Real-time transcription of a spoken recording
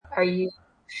Are you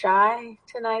shy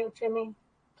tonight, Jimmy?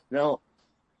 No,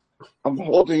 I'm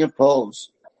holding a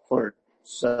pose for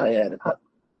sciatica.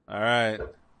 All right.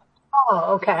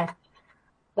 Oh, okay.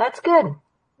 That's good.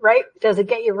 Right? Does it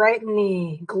get you right in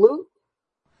the glute?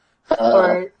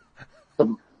 Or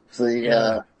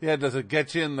Yeah, does it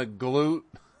get you in the glute?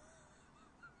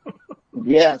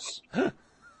 Yes.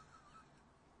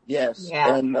 Yes.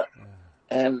 yeah.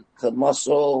 And the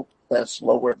muscle that's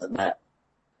lower than that.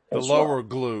 The lower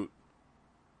glute.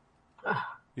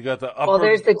 You got the upper. Well,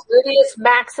 there's the gluteus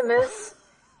maximus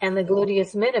and the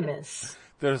gluteus minimus.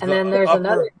 There's another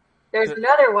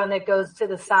one that goes to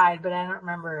the side, but I don't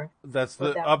remember. That's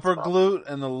the upper glute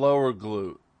and the lower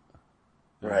glute.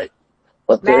 Right.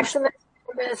 But Maximus,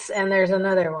 minimus, and there's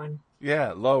another one.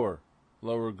 Yeah, lower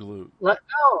glute.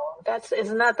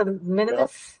 Isn't that the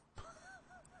minimus?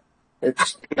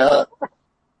 It's the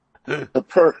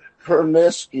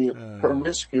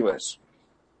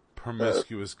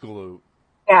promiscuous glute.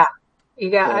 Yeah, you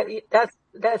got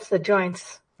that's the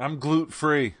joints. I'm glute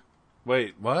free.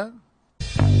 Wait, what?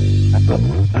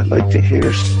 I'd like to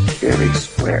hear Shari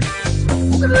swear.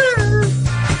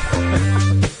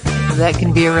 That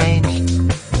can be arranged.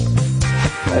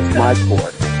 That's my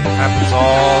board. Happens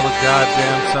all the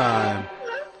goddamn time.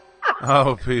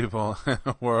 Oh, people in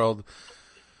a world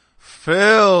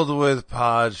filled with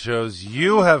pod shows,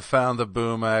 you have found the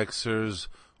Boom Xers.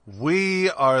 We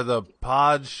are the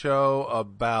pod show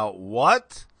about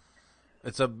what?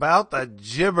 It's about the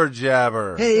jibber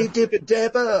jabber. Hey, jibber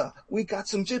jabber, we got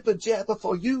some jibber jabber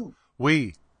for you.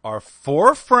 We are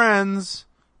four friends,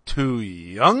 too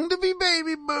young to be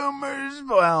baby boomers.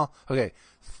 Well, okay,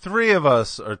 three of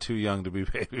us are too young to be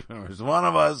baby boomers. One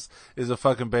of us is a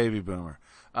fucking baby boomer.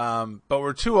 But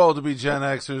we're too old to be Gen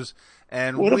Xers,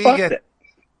 and what we about get that?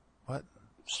 What?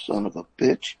 Son of a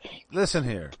bitch. Listen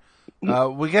here.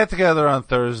 We get together on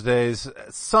Thursdays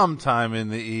sometime in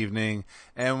the evening,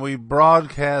 and we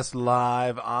broadcast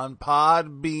live on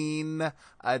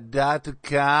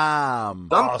Podbean.com.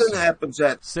 Something happens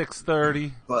at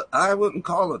 6:30. But I wouldn't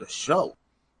call it a show.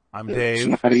 I'm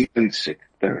Dave. It's not even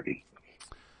 6:30.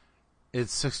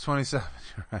 It's 6:27.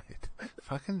 You're right.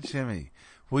 Fucking Jimmy.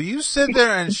 Will you sit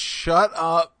there and shut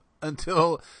up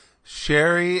until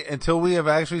we have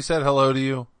actually said hello to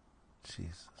you?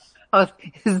 Jesus. Oh,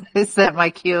 is that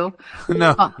my cue?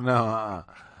 No. All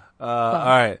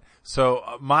right. So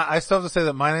I still have to say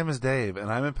that my name is Dave, and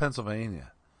I'm in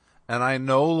Pennsylvania, and I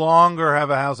no longer have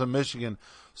a house in Michigan,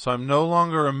 so I'm no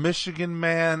longer a Michigan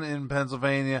man in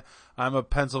Pennsylvania. I'm a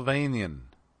Pennsylvanian.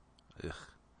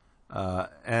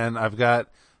 And I've got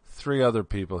three other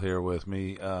people here with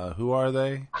me. Who are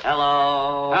they?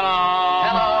 Hello.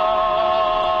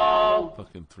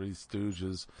 Fucking Three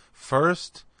Stooges.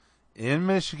 First, in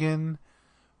Michigan,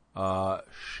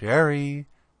 Shari.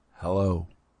 Hello.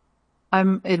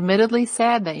 I'm admittedly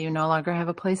sad that you no longer have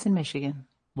a place in Michigan.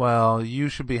 Well, you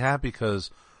should be happy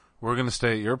because we're going to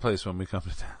stay at your place when we come to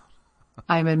town.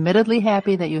 I'm admittedly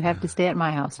happy that you have to stay at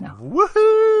my house now.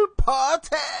 Woohoo!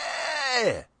 Party!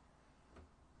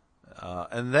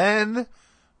 And then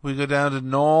we go down to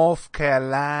North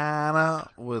Carolina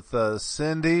with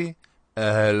Cindy.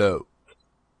 Hello.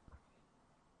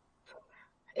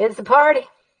 It's a party.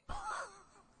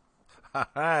 All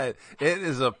right. It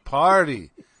is a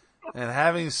party. And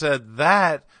having said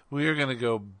that, we are going to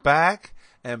go back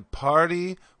and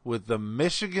party with the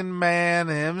Michigan man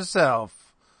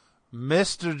himself,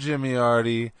 Mr. Jimmy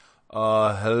Artie.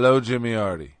 Hello, Jimmy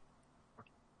Artie.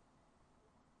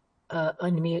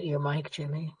 Unmute your mic,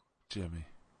 Jimmy. Jimmy.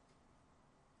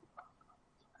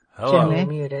 Hello. Jimmy.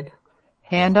 Muted.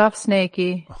 Hand off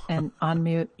Snakey and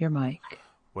unmute your mic.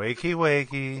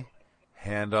 Wakey.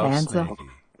 Hand off Hands Snakey. up.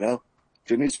 Well,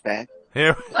 Jimmy's back.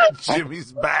 Here,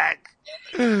 Jimmy's back.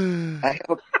 I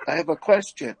have a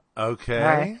question. Okay.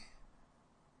 Right.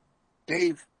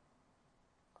 Dave,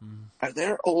 are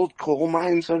there old coal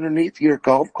mines underneath your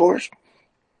golf course?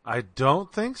 I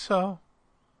don't think so.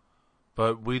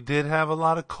 But we did have a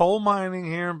lot of coal mining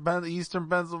here in eastern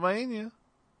Pennsylvania.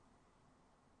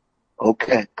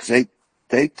 Okay, because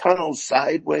they tunnel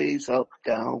sideways, up,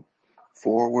 down,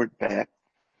 forward, back.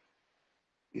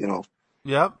 You know.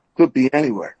 Yep. Could be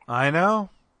anywhere. I know.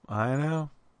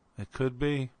 It could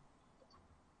be.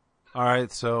 All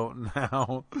right, so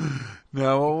now what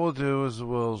we'll do is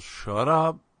we'll shut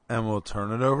up and we'll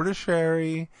turn it over to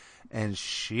Shari, and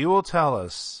she will tell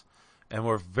us, and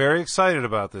we're very excited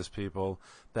about this, people,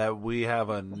 that we have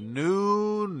a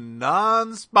new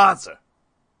non-sponsor.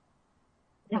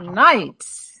 Tonight,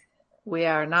 we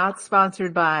are not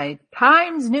sponsored by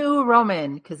Times New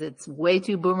Roman because it's way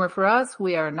too boomer for us.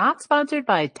 We are not sponsored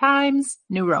by Times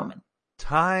New Roman.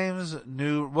 Times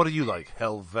New. What do you like?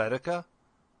 Helvetica?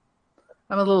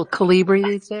 I'm a little Calibri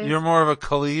these days. You're more of a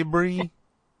Calibri?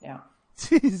 Yeah.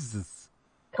 Jesus.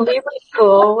 Calibri's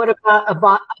cool. What about a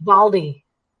Baldi?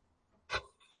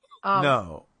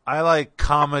 No. I like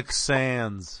Comic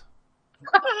Sans.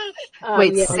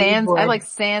 Wait, yeah, Sans? I like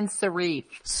Sans Serif.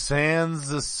 Sans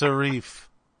the Serif.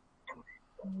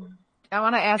 I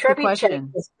want to ask a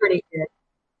question. Is pretty good.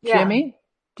 Yeah. Jimmy,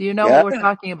 do you know what we're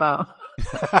talking about?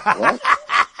 What?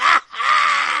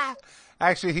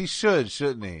 Actually, he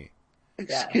shouldn't he?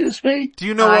 Excuse me? Do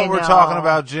you know what we're talking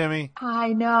about, Jimmy?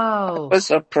 I know. I was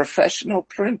a professional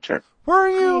printer. Were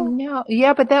you? I know.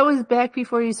 Yeah, but that was back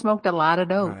before you smoked a lot of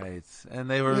dope. Right. And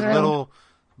they were little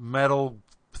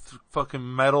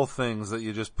fucking metal things that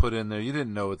you just put in there. You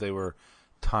didn't know what they were.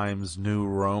 Times New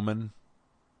Roman.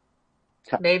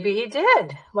 Maybe he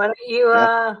did. Why don't you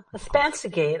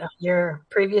expatiate on your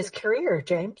previous career,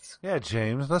 James? Yeah,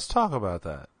 James, let's talk about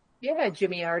that. Yeah,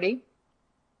 Jimmy Artie.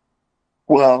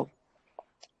 Well,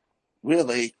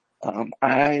 really,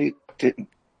 I didn't.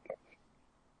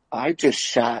 I just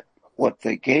shot what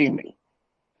they gave me.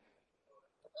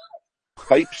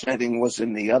 Typesetting was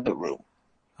in the other room.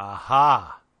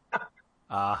 Aha.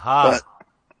 But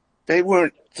they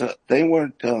weren't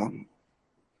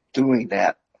doing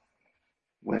that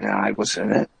when I was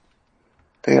in it.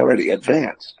 They already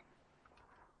advanced.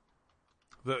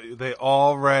 They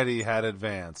already had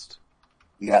advanced.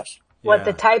 Yes. What,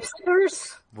 the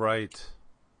typesetters? Right.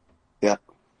 Yeah.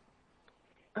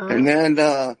 And then,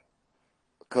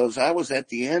 because I was at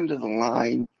the end of the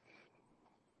line,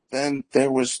 then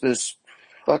there was this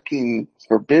fucking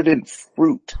forbidden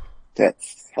fruit that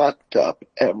fucked up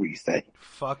everything.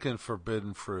 Fucking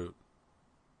forbidden fruit.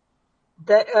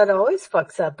 It always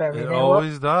fucks up everything. It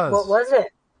always does. What was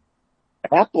it?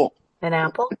 Apple. An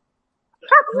apple?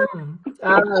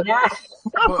 Oh, that.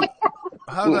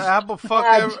 How the apple fuck?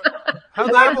 How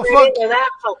the apple fuck? That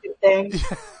fucking thing.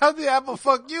 How the apple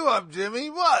fuck you up,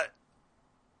 Jimmy? What?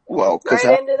 Well, because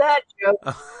right into that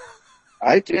joke.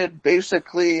 I did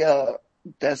basically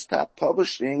desktop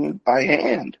publishing by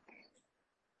hand.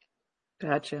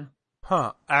 Gotcha.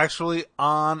 Huh? Actually,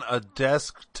 on a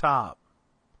desktop.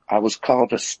 I was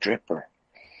called a stripper.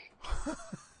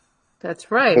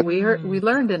 That's right. We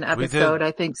learned in episode,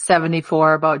 I think,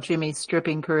 74 about Jimmy's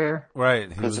stripping career. Right.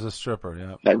 He was a stripper,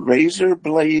 yeah. I razor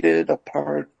bladed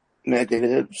apart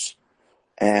negatives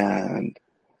and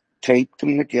taped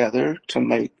them together to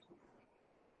make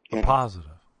a positive.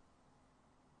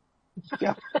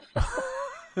 Yeah.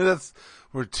 That's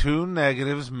where two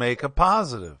negatives make a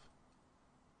positive.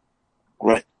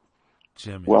 Right.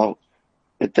 Jimmy. Well,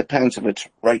 it depends if it's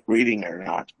right reading or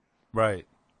not. Right.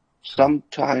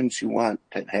 Sometimes you want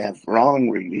to have wrong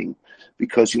reading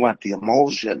because you want the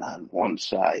emulsion on one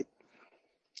side.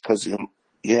 Because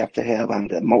you have to have on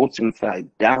the emulsion side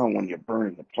down when you're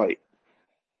burning the plate.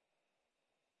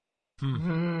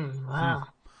 Wow.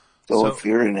 So if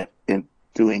you're in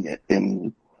doing it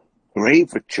in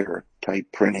gravature type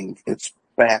printing, it's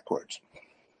backwards.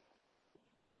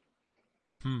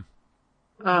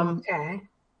 Okay.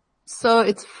 So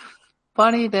it's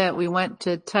funny that we went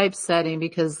to typesetting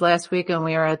because last weekend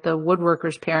we were at the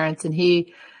woodworker's parents and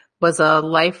he was a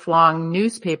lifelong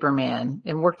newspaper man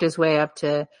and worked his way up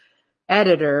to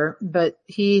editor, but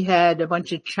he had a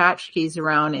bunch of tchotchkes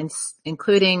around,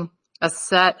 including a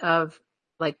set of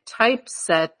like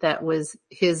typeset that was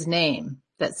his name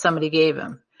that somebody gave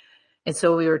him. And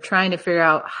so we were trying to figure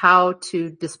out how to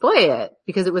display it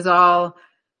because it was all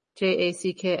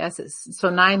JACKS, so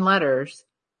 9 letters.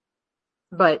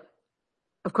 But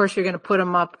of course you're going to put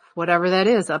them up, whatever that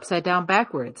is, upside down,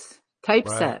 backwards,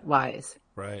 typeset wise.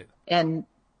 Right. And,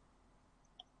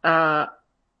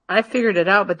 I figured it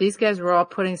out, but these guys were all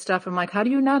putting stuff. I'm like, how do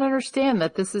you not understand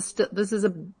that this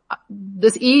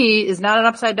E is not an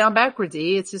upside down backwards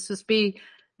E. It's just supposed to be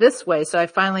this way. So I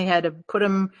finally had to put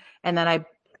them, and then I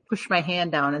pushed my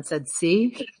hand down and said,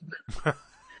 see,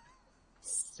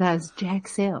 says Jack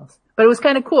Sales. But it was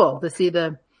kind of cool to see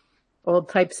the old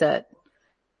typeset.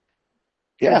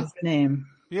 Yeah. His name.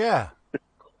 Yeah.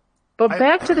 But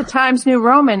back to the Times New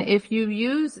Roman, if you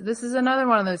use, this is another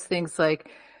one of those things like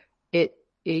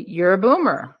you're a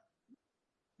boomer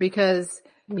because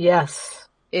yes,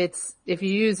 it's, if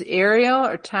you use Arial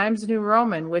or Times New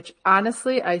Roman, which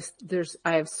honestly, I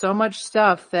have so much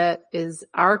stuff that is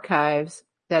archives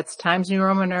that's Times New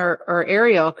Roman or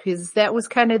Arial because that was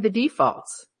kind of the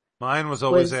defaults. Mine was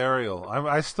always Arial.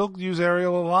 I still use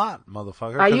Arial a lot,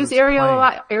 motherfucker. I use Arial a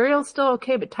lot. Arial's still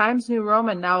okay, but Times New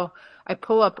Roman now, I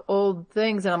pull up old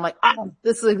things and I'm like,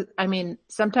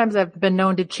 sometimes I've been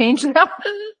known to change them. And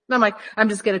I'm like, I'm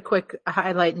just going to quick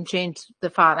highlight and change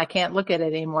the font. I can't look at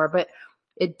it anymore, but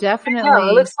it definitely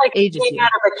it looks like ages it came you.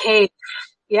 out of a cave.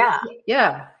 Yeah.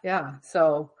 Yeah.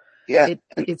 So Yeah.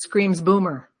 it screams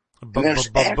boomer. And there's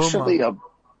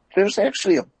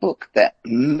actually a book that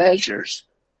measures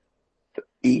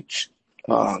each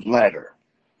letter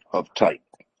of type.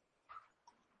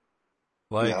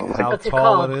 Like how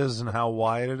tall it is and how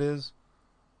wide it is?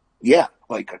 Yeah,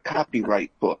 like a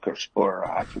copyright book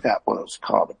or I forgot what it was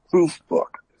called, a proof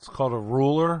book. It's called a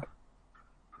ruler?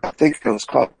 I think it was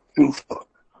called a proof book.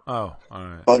 Oh, all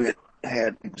right. But it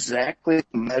had exactly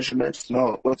the measurements.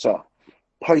 No, it was a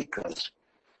picas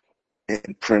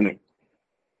in printing.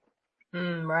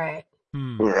 Right.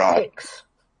 Right.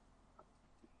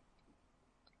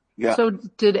 Yeah. So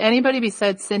did anybody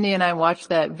besides Cindy and I watch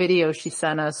that video she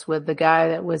sent us with the guy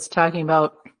that was talking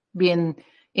about being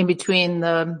in between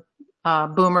the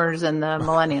boomers and the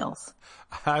millennials?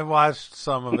 I watched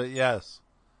some of it, yes.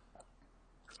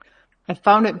 I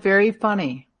found it very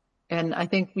funny. And I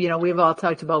think, we've all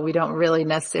talked about we don't really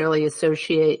necessarily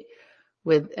associate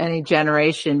with any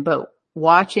generation, but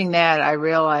watching that, I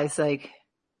realized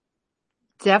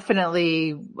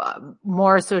definitely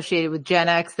more associated with Gen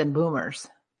X than boomers.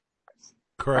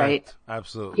 Correct. Right?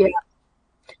 Absolutely.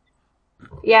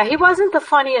 Yeah, he wasn't the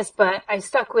funniest, but I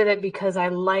stuck with it because I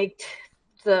liked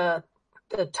the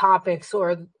topics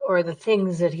or the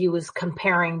things that he was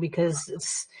comparing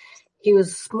because he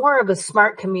was more of a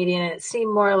smart comedian and it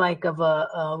seemed more like of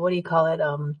a what do you call it?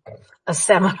 A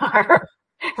seminar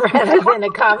rather than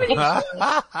a comedy show.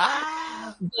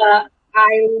 But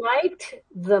I liked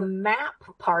the map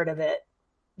part of it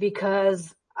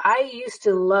because I used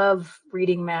to love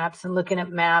reading maps and looking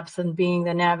at maps and being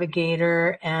the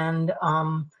navigator. And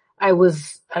I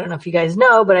don't know if you guys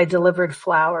know, but I delivered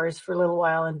flowers for a little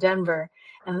while in Denver.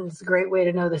 And it's a great way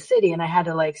to know the city. And I had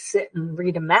to sit and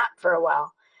read a map for a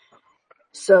while.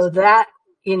 So that,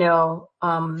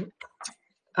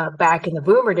 back in the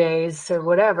boomer days or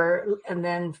whatever, and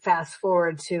then fast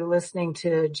forward to listening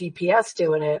to GPS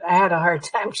doing it, I had a hard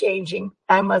time changing,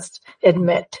 I must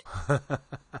admit.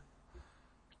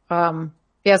 So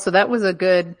that was a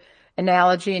good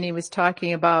analogy. And he was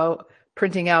talking about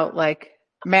printing out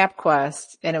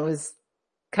MapQuest and it was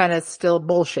kind of still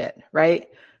bullshit, right? It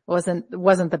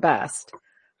wasn't the best.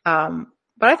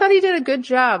 But I thought he did a good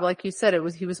job. Like you said,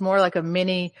 he was more like a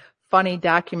mini funny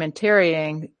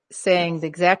documentarian saying the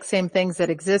exact same things that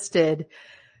existed,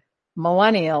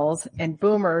 millennials and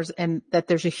boomers, and that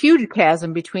there's a huge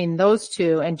chasm between those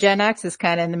two. And Gen X is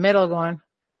kind of in the middle going,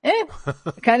 I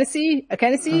kind of see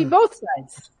both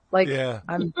sides.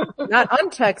 I'm not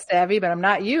untech savvy, but I'm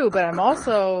not you, but I'm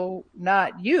also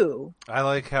not you. I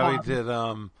like how he did,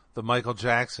 the Michael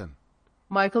Jackson.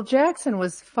 Michael Jackson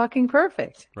was fucking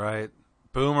perfect. Right.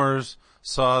 Boomers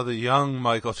saw the young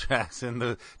Michael Jackson,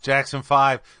 the Jackson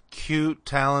 5, cute,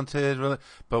 talented, really,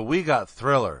 but we got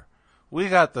Thriller. We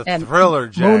got the Thriller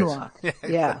Jackson. Moonwalk.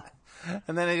 Yeah.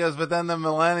 And then he goes, but then the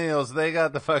millennials, they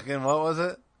got the fucking, what was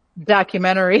it?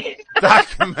 Documentary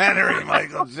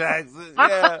Michael Jackson.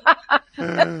 Yeah.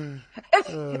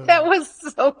 That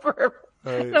was so perfect.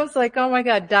 Right. I was like, oh my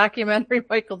God, documentary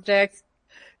Michael Jackson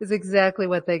is exactly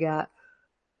what they got.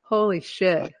 Holy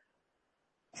shit.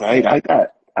 Right. I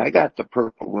got the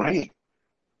Purple Rain.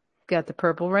 Got the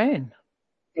Purple Rain.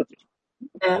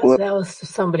 That was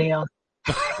somebody else.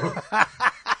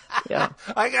 Yeah.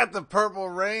 I got the Purple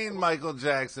Rain, Michael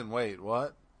Jackson. Wait,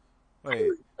 what?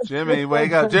 Wait, Jimmy,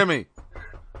 wake up. Jimmy,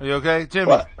 are you okay? Jimmy,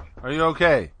 what? Are you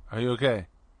okay? Are you okay?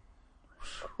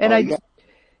 And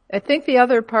I think the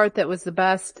other part that was the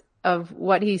best of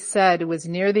what he said was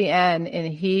near the end,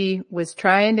 and he was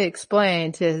trying to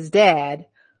explain to his dad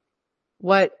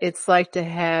what it's like to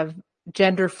have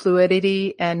gender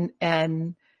fluidity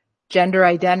and gender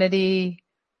identity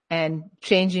and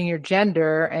changing your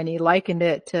gender. And he likened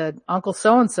it to Uncle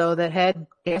So-and-so that had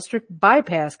gastric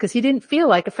bypass because he didn't feel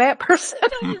like a fat person.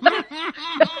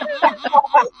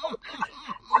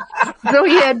 So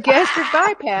he had gastric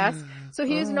bypass. So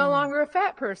he is no longer a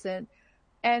fat person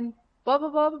and blah,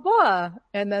 blah, blah, blah, blah.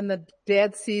 And then the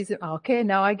dad sees it. Okay,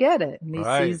 now I get it. And he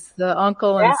sees the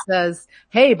uncle and says,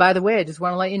 hey, by the way, I just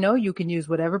want to let you know you can use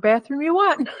whatever bathroom you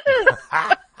want.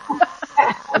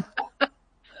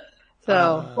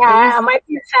 So I might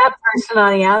be a fat person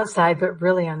on the outside, but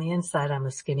really on the inside, I'm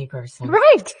a skinny person.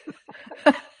 Right.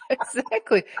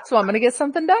 Exactly. So I'm going to get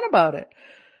something done about it.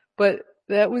 But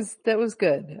that was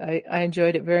good. I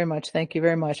enjoyed it very much. Thank you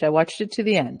very much. I watched it to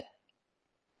the end.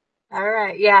 All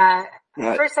right. Yeah.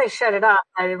 Right. First I shut it off.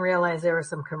 I didn't realize there were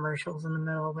some commercials in the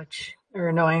middle, which are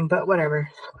annoying, but whatever.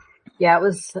 Yeah,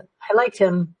 I liked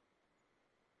him.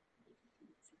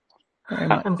 Very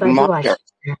much. I'm glad you watched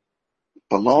it.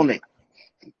 Baloney.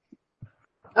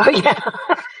 Oh yeah.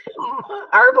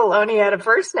 Our baloney had a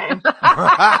first name.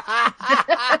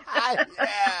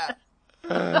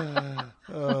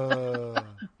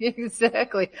 Yeah.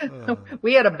 Exactly.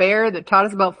 We had a bear that taught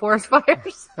us about forest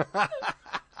fires.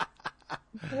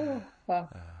 Wow.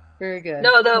 Very good.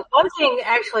 No, the one thing,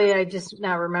 actually, I just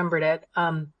now remembered it,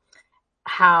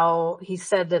 how he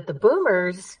said that the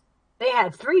boomers, they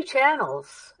had 3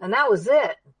 channels and that was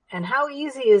it. And how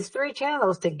easy is 3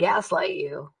 channels to gaslight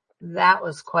you? That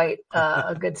was quite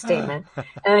a good statement.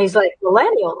 And he's like,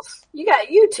 millennials, you got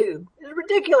YouTube. It's a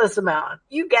ridiculous amount.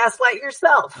 You gaslight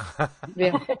yourself.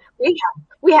 Yeah.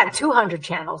 We had 200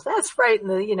 channels. That's right in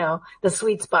the, the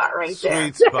sweet spot right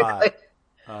there. Sweet spot.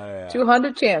 Oh, yeah.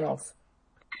 200 channels.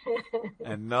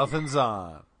 And nothing's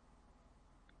on.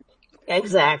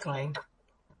 Exactly.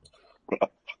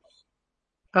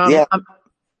 Yeah.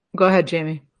 Go ahead,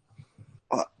 Jamie.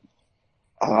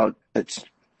 It's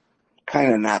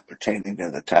kind of not pertaining to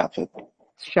the topic.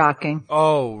 Shocking.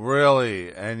 Oh,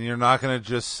 really? And you're not going to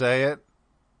just say it?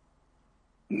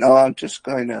 No, I'm just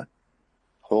going to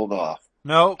hold off.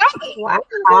 No.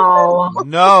 Wow.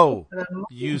 No.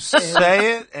 You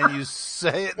say it, and you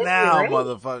say it now,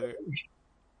 motherfucker.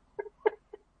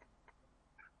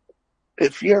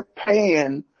 If you're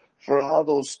paying for all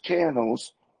those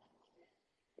channels,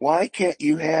 why can't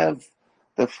you have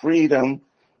the freedom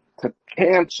to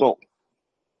cancel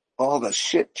all the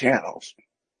shit channels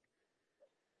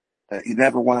that you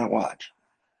never want to watch?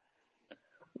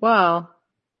 Well,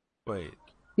 Wait.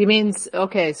 you mean,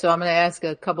 okay, so I'm going to ask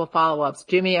a couple follow-ups.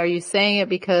 Jimmy, are you saying it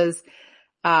because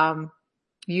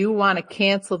you want to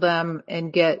cancel them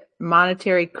and get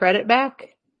monetary credit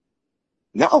back?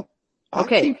 No.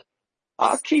 Okay.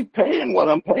 I'll keep paying what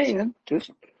I'm paying. Just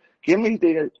give me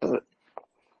the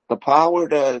power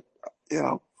to,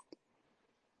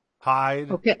 Hide.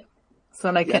 Okay.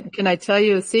 So can I tell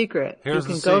you a secret? Here's you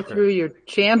can the go secret. through your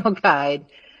channel guide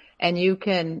and you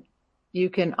can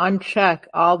uncheck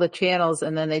all the channels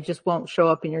and then they just won't show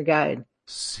up in your guide.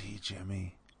 See,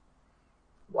 Jimmy.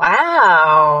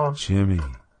 Wow. Jimmy.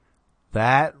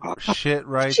 That shit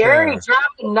right Shari there.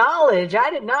 dropping knowledge. I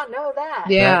did not know that.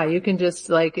 Yeah, you can just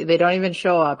they don't even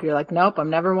show up. You're like, nope, I'm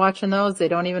never watching those. They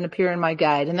don't even appear in my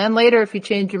guide. And then later, if you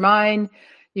change your mind,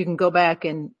 you can go back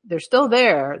and they're still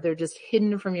there. They're just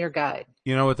hidden from your guide.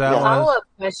 You know what that was?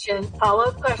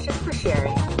 Follow-up question for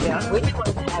Shari. Yeah. Which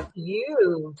ones have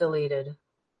you deleted?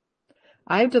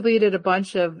 I've deleted a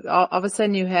bunch of, all of a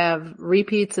sudden you have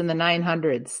repeats in the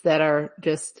 900s that are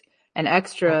just an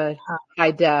extra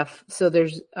high def. So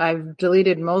I've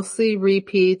deleted mostly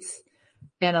repeats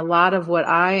and a lot of what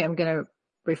I am going to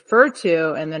refer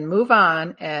to and then move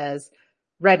on as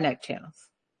redneck channels.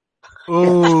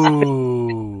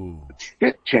 Ooh.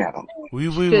 shit channel. We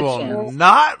will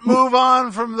not move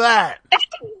on from that.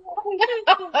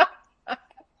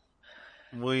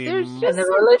 There's just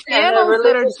some channels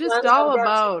that are just all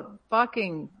about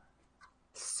fucking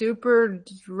super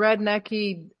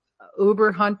rednecky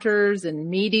Uber hunters and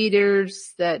meat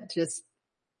eaters that just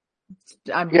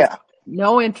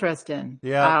no interest in.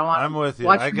 Yeah, I'm with you.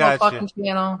 I got you.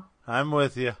 Channel. I'm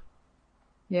with you.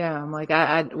 Yeah, I'm like,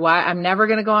 I'm never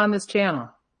gonna go on this channel.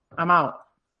 I'm out.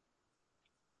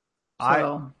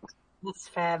 So that's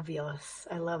fabulous.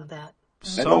 I love that.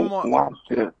 I don't want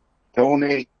to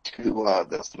donate to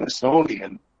the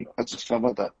Smithsonian because of some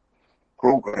of the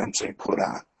programs they put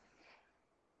on.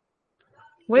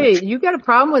 Wait, you got a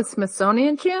problem with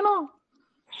Smithsonian Channel?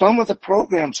 Some of the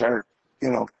programs are,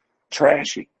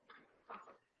 trashy.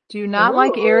 Do you not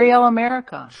like Ariel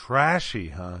America? Trashy,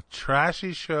 huh?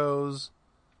 Trashy shows.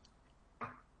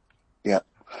 Yeah,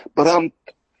 but I'm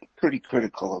pretty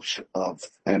critical of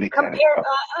any kind of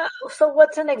so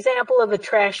what's an example of a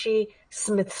trashy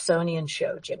Smithsonian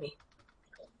show, Jimmy?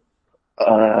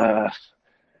 What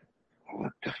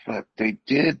the fuck? They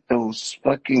did those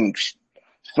fucking,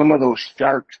 some of those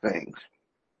shark things.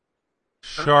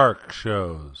 Shark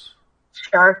shows.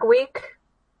 Shark Week?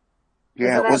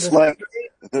 Yeah, it was like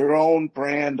their own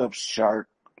brand of shark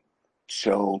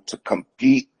show to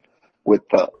compete with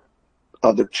the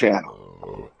other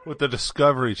channel. With the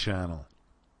Discovery Channel.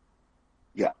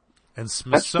 Yeah. And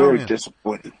Smithsonian. That's very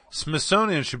disappointing.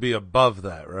 Smithsonian should be above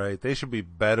that, right? They should be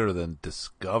better than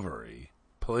Discovery.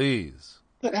 Please.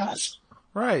 Yes.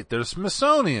 Right, they're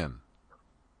Smithsonian.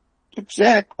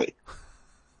 Exactly.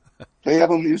 They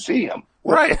have a museum.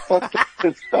 What Right. the fuck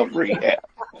does Discovery have?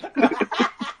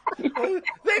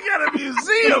 They got a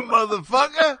museum,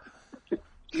 motherfucker.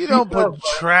 You don't put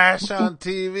trash on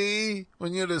TV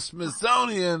when you're the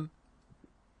Smithsonian.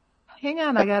 Hang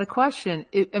on, I got a question.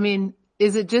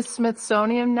 Is it just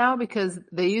Smithsonian now? Because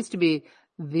they used to be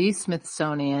the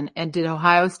Smithsonian, and did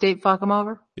Ohio State fuck them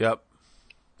over? Yep.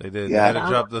 They did. Yeah. They had to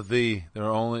drop the "the." They're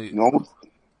only... No.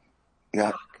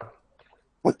 Yeah.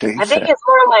 What they I think said. it's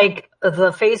more like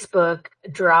the Facebook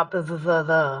drop of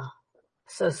the.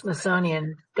 So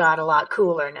Smithsonian got a lot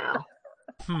cooler now.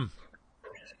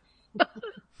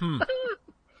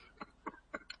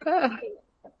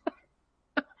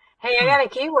 Hey, I got a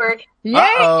keyword. Yay!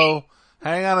 Uh-oh.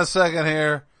 Hang on a second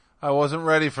here. I wasn't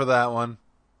ready for that one.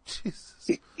 Jesus.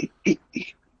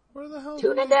 Where the hell?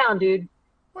 Tune it down, dude.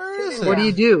 Where is it? What do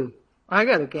you do? I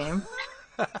got a game.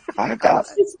 I got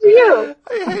it. It's for you.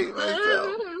 I hate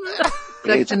myself.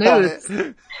 Check the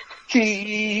news.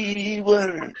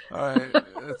 Keyword. All right.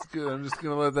 That's good. I'm just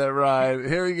going to let that ride.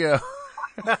 Here we go.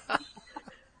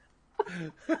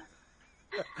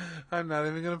 I'm not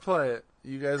even going to play it.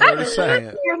 You guys already sang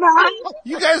it. You're not.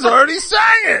 You guys already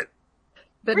sang it.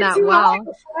 But We're not too well. high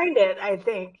to find it, I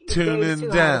think. Tune Dave's in too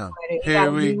high to down. find it. You Here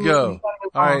gotta we move, go. you gotta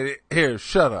move All on. right. Here,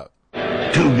 shut up.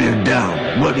 Tune it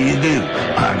down. What do?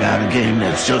 I got a game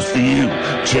that's just for you.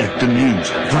 Check the news.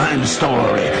 Find the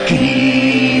story.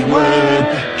 Keyword.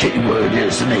 Keyword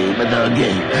is the name of the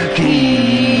game.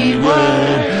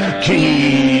 Keyword.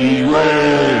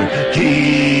 Keyword.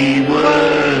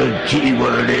 Keyword.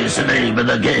 Keyword is the name of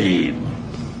the game.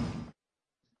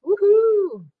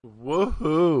 Woohoo!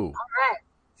 Woohoo. All right.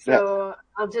 So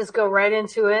I'll just go right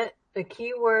into it. The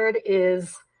keyword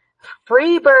is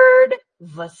Freebird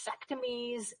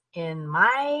vasectomies in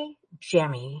my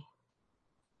jammy.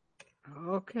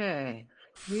 Okay.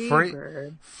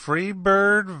 Freebird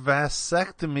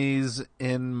vasectomies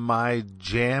in my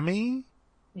jammy?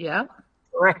 Yeah.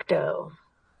 Recto.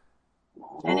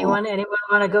 Anyone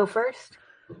want to go first?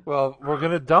 Well, we're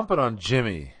going to dump it on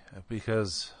Jimmy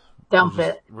because... Dump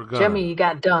it. We're gonna. Jimmy, you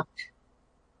got dumped.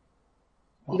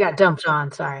 You got dumped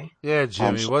on, sorry. Yeah,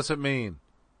 Jimmy, what's it mean?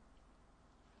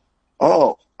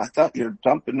 Oh, I thought you were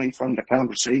dumping me from the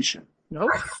conversation.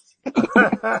 Nope.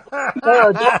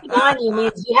 No, dumping on you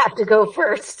means you have to go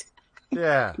first.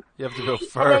 Yeah, you have to go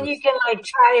first. And then you can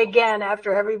try again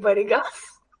after everybody goes.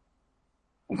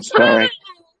 I'm sorry.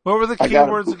 What were the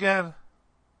keywords again?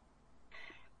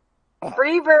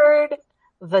 Freebird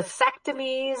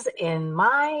vasectomies in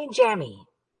my jammy.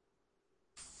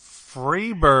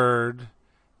 Freebird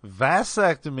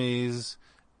vasectomies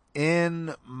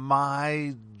in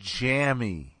my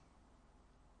jammy.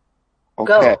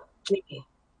 Okay. Go, Jimmy.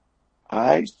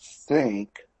 I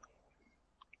think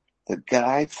the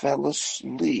guy fell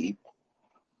asleep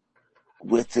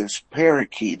with his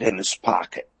parakeet in his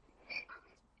pocket.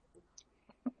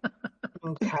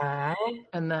 Okay.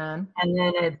 And then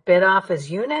it bit off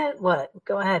his unit? What?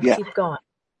 Go ahead. Yeah. Keep going.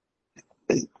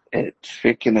 It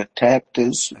freaking attacked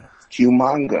his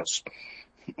humongous.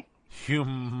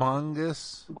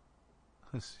 Humongous?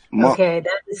 Okay,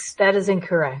 that is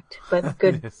incorrect, but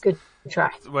good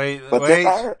try. Wait. There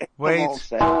are animals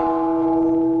that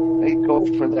they go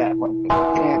for that one.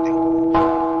 Candy.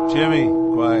 Jimmy,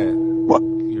 quiet. What?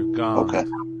 You're gonged. Okay.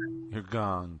 You're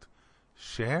gonged.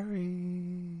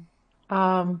 Sherry.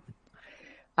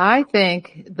 I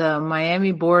think the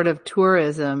Miami Board of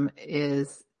Tourism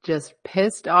is just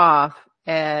pissed off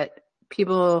at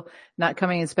people not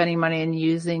coming and spending money and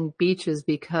using beaches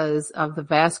because of the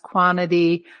vast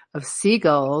quantity of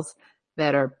seagulls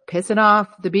that are pissing off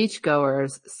the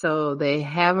beachgoers. So they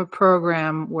have a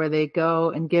program where they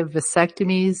go and give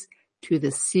vasectomies to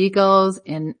the seagulls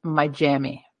in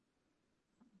Miami.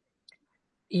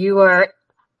 You are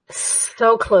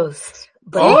so close.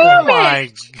 But Oh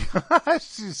my gosh,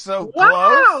 she's so close.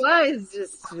 Wow, that is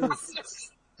just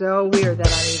so weird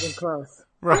that I'm even close.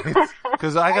 Right,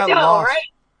 because I got lost. Right?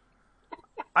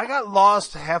 I got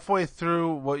lost halfway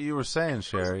through what you were saying,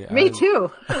 Sherry. Me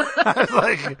too. I was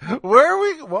like, where are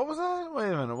we? What was I?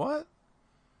 Wait a minute, what?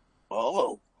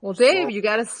 Oh. Well, Dave, you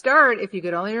got to start, if you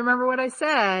could only remember what I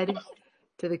said,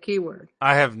 to the keyword.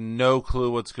 I have no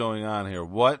clue what's going on here.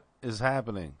 What is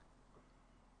happening?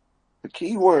 The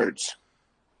keywords.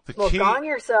 Gong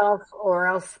yourself or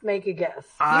else make a guess.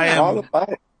 All about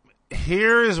it.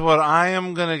 Here is what I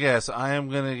am going to guess. I am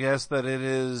going to guess that it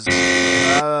is,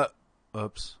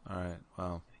 oops. All right.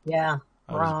 Well. Yeah.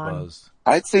 I was buzzed.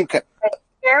 I think.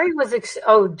 Sherry was,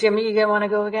 Jimmy, you want to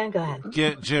go again? Go ahead.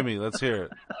 Jimmy, let's hear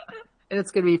it. And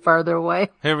it's going to be farther away.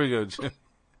 Here we go, Jimmy.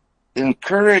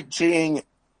 Encouraging,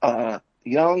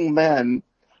 young men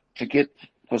to get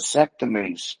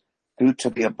vasectomies due to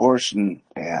the abortion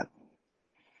ban.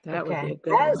 That would be a good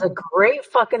That one. is a great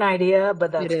fucking idea,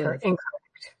 but that's incorrect.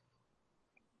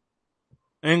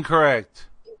 Incorrect.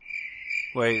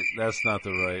 Wait, that's not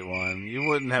the right one. You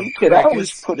wouldn't have You could crickets.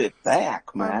 always put it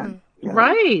back, man.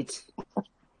 Right.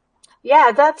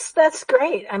 Yeah, that's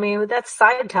great. I mean, that's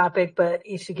side topic, but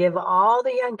you should give all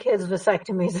the young kids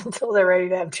vasectomies until they're ready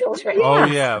to have children. Oh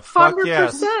yeah, fuck 100%.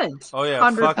 Yes. Oh yeah,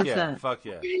 100%. Fuck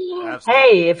yeah. Absolutely.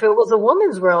 Hey, if it was a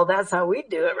woman's world, that's how we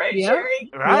do it, right, Yep.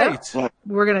 Shari? Right. Yep.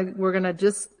 We're gonna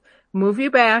just move you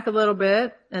back a little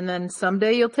bit, and then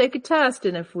someday you'll take a test,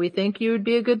 and if we think you would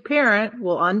be a good parent,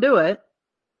 we'll undo it.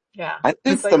 Yeah. I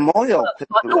think the Moyle can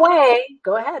fuck do it. away.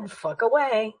 Go ahead, fuck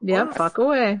away. Yep, fuck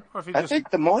away. I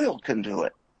think the Moyle can do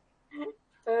it.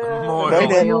 Moyle. Right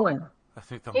in. Moyle. I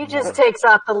think He just takes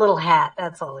off the little hat.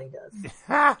 That's all he does.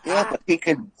 Yeah, but he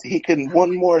can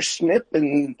one more snip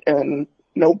and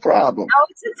no problem. No,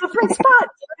 it's a different spot.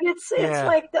 It's Yeah.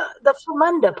 like the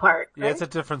Flamunda part. Right? Yeah, it's a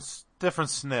different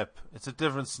snip. It's a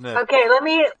different snip. Okay,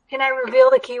 can I reveal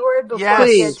the keyword before Yes, I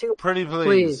get to it? pretty please.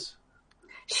 Please.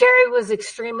 Shari was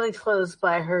extremely close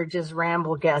by her just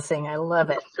ramble guessing. I love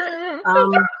it.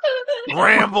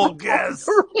 Ramble guess.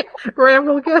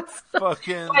 Ramble guess.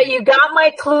 Fucking. But you got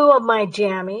my clue of my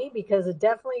jammy because it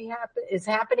definitely is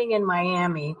happening in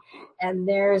Miami. And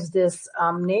there's this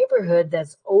neighborhood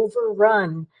that's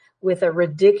overrun with a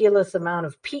ridiculous amount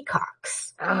of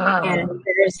peacocks. Oh. And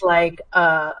there's like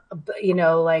the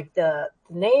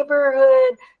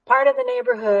neighborhood, part of the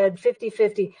neighborhood,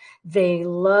 50-50. They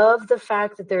love the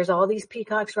fact that there's all these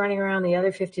peacocks running around. The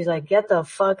other 50 is like, get the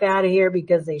fuck out of here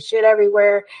because they shit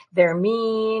everywhere. They're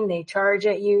mean. They charge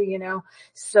at you,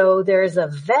 So there's a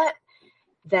vet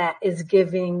that is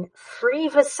giving free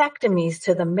vasectomies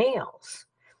to the males,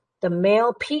 the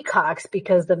male peacocks,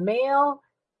 because the male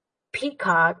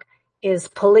peacock is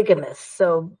polygamous.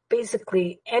 So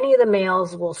basically any of the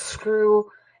males will screw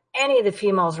any of the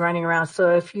females running around.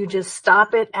 So if you just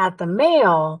stop it at the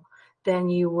male, then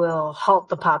you will halt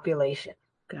the population.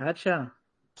 Gotcha.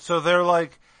 So they're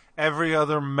like every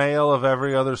other male of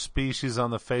every other species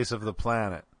on the face of the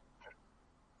planet.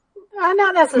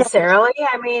 Not necessarily.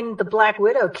 I mean, the Black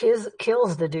Widow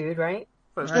kills the dude, right?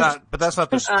 But that's not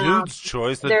the dude's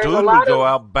choice. The There's dude a would lot go of-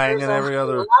 out banging there's every a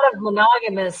other. lot of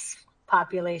monogamous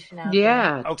population out there.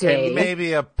 Yeah. Okay, Dave.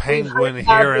 maybe a We've penguin heard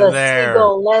about here the and there.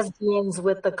 seagull lesbians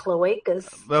with the cloacas.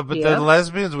 But Yeah. the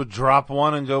lesbians would drop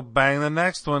one and go bang the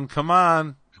next one. Come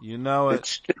on. You know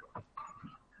it.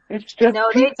 It's just No,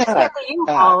 they just peacock. get the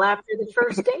U-Haul after the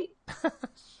first date.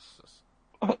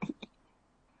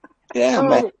 Yeah,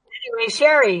 man. Anyway,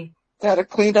 Shari, Gotta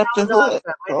clean up the that was hood. awesome.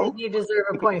 I bro. think you deserve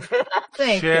a point for that.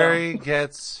 Thank Shari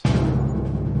gets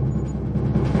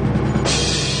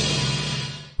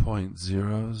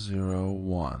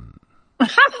 0.001.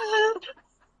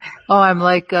 Oh, I'm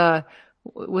like,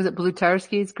 was it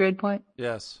Blutarski's grade point?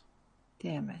 Yes.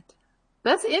 Damn it.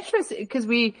 That's interesting because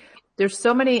there's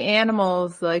so many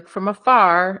animals like from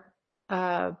afar,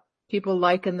 people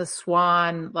liken the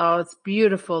swan. Oh, it's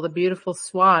beautiful. The beautiful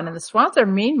swan, and the swans are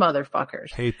mean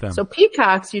motherfuckers. Hate them. So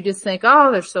peacocks, you just think,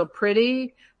 oh, they're so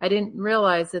pretty. I didn't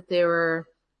realize that they were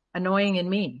annoying and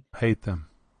mean. Hate them.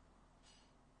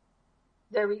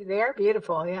 They're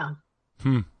beautiful, yeah.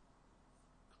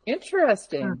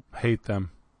 Interesting. Hate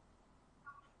them.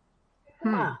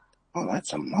 Yeah. Oh,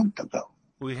 that's a month ago.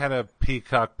 We had a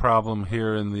peacock problem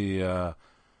here in the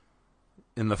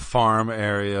farm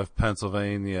area of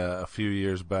Pennsylvania a few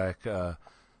years back.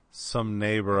 Some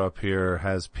neighbor up here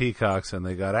has peacocks, and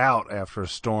they got out after a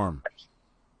storm.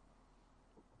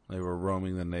 They were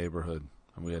roaming the neighborhood,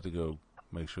 and we had to go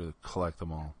make sure to collect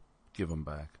them all, give them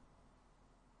back.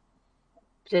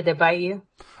 Did they bite you?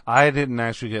 I didn't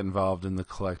actually get involved in the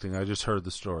collecting. I just heard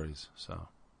the stories. So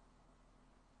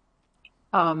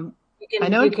You I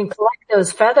know- you can collect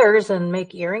those feathers and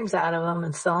make earrings out of them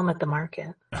and sell them at the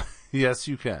market. yes,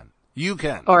 you can. You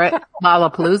can. Or at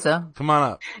Lollapalooza. Come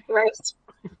on up. Right.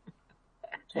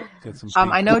 Get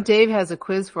some. I know Dave has a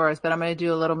quiz for us, but I'm going to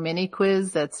do a little mini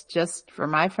quiz that's just for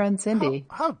my friend Cindy.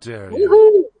 How dare you?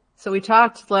 Woohoo! So we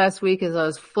talked last week as I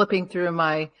was flipping through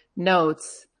my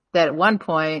notes that at one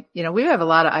point, we have a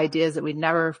lot of ideas that we'd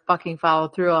never fucking follow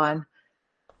through on,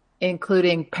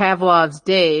 including Pavlov's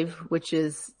Dave, which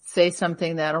is say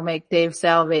something that'll make Dave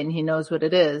salivate and he knows what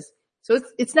it is. So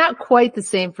it's not quite the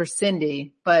same for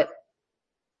Cindy, but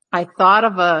I thought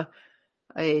of a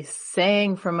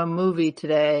saying from a movie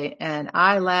today and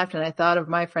I laughed and I thought of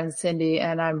my friend Cindy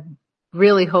and I'm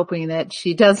really hoping that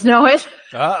she does know it.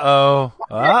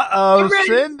 Uh-oh,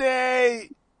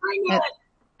 Cindy!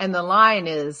 And the line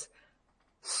is,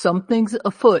 Something's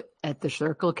afoot at the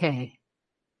Circle K.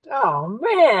 Oh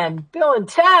man, Bill and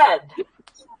Ted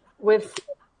with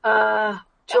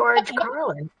George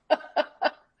Carlin.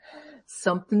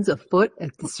 Something's afoot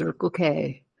at the Circle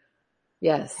K.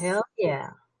 Yes. Hell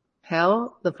yeah.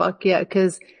 Hell the fuck yeah.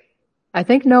 Because I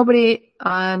think nobody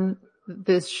on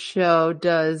this show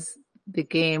does the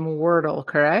game Wordle,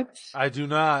 correct? I do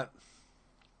not.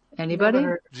 Anybody?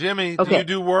 Jimmy, Okay. do you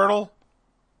do Wordle?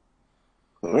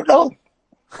 Wordle?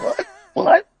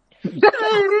 What?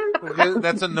 Okay,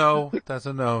 that's a no. That's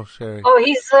a no, Sherry. Oh,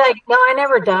 he's like, no, I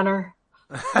never done her.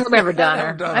 I've never done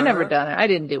her. done I never her. done it. I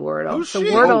didn't do Wordle. Who's So she?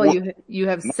 Wordle, you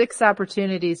have 6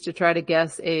 opportunities to try to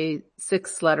guess a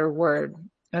 6-letter word.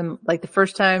 And like the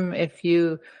first time, if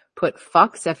you put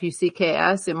fucks,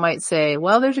 F-U-C-K-S, it might say,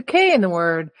 well, there's a K in the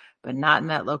word, but not in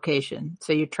that location.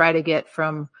 So you try to get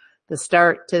from the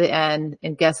start to the end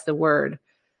and guess the word.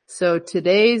 So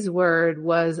today's word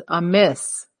was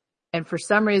amiss. And for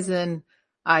some reason,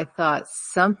 I thought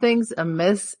something's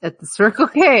amiss at the Circle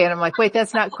K. And I'm like, wait,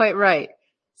 that's not quite right.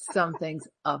 Something's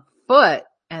afoot.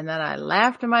 And then I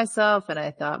laughed to myself and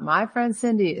I thought my friend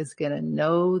Cindy is going to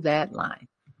know that line.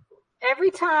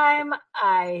 Every time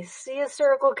I see a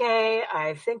Circle K,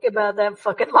 I think about that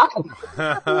fucking line.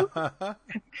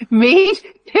 Me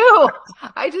too.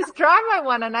 I just drive by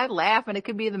one and I laugh, and it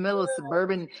could be in the middle of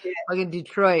suburban fucking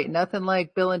Detroit. Nothing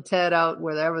like Bill and Ted out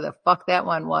wherever the fuck that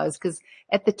one was. Cause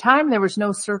at the time there was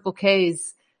no Circle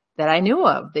K's that I knew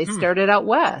of. They started out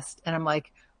west, and I'm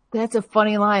like, that's a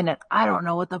funny line, and I don't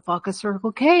know what the fuck a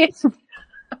Circle K is.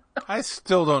 I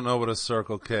still don't know what a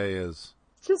Circle K is.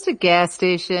 It's just a gas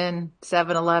station,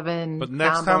 7-Eleven. But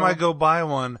next time I go buy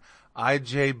one,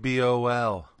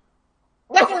 IJBOL.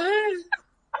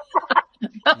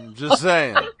 I'm just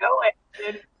saying.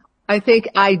 I think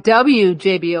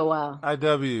IWJBOL.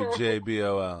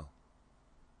 IWJBOL.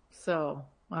 So,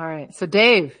 all right. So,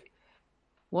 Dave,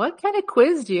 what kind of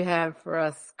quiz do you have for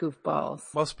us goofballs?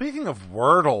 Well, speaking of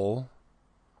Wordle,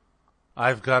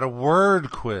 I've got a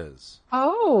word quiz.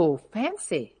 Oh,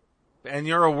 fancy. And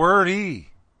you're a wordie.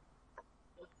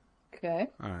 Okay.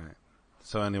 All right.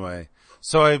 So anyway,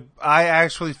 I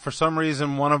actually, for some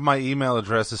reason, one of my email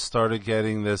addresses started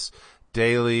getting this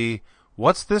daily,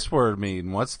 what's this word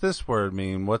mean? What's this word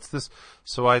mean? What's this?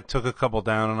 So I took a couple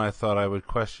down and I thought I would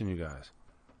question you guys.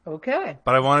 Okay.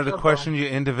 But I wanted to question you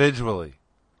individually.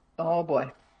 Oh,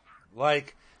 boy.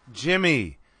 Like,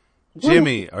 Jimmy.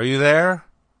 Jimmy, are you there?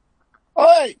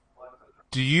 Oi!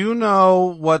 Do you know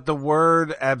what the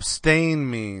word abstain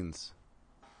means?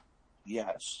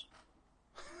 Yes.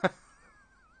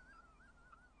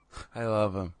 I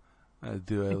love him. I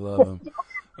do. I love him.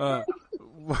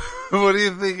 What do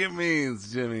you think it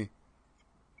means, Jimmy?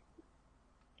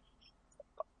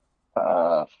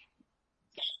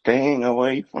 Staying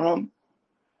away from,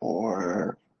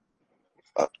 or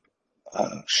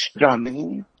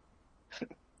shunning.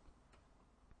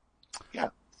 Yeah.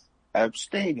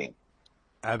 Abstaining.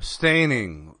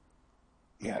 Abstaining.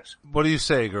 Yes. What do you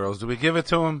say, girls? Do we give it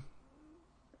to him?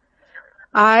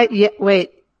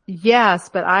 Yes,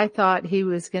 but I thought he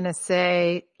was going to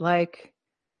say, like,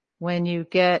 when you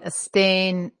get a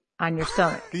stain on your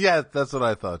stomach. Yeah, that's what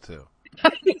I thought too.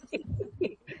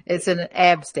 It's an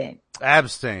abstain.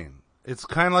 Abstain. It's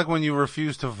kind of like when you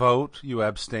refuse to vote, you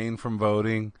abstain from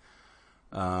voting.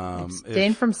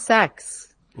 Abstain from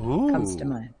sex comes to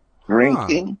mind.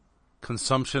 Drinking.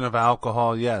 Consumption of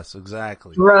alcohol. Yes,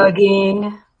 exactly.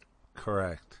 Drugging.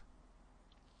 Correct.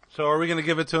 So are we going to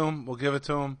give it to him? We'll give it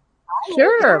to him.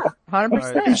 Sure, 100%. All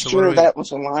right, I'm so sure that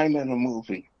was a line in a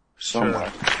movie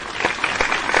somewhere. Sure.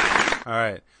 All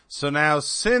right. So now,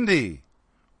 Cindy,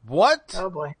 what Oh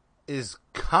boy. is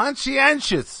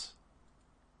conscientious?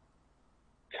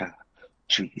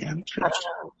 Conscientious.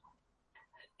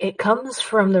 It comes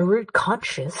from the root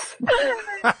conscious.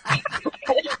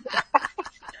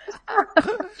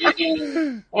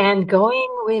 And going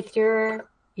with your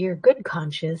good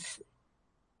conscience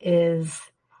is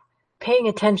paying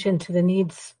attention to the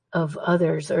needs of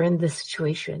others or in this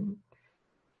situation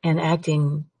and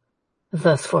acting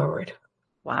thus forward.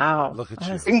 Wow. Look at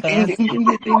That's you. fancy.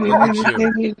 Look at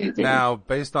you. Now,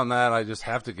 based on that, I just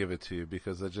have to give it to you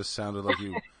because it just sounded like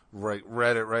you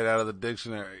read it right out of the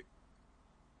dictionary.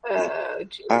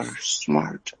 Are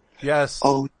smart. Yes.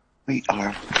 Oh, we are.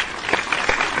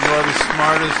 You are the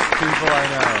smartest people I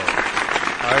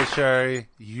know. All right, Sherry.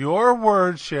 Your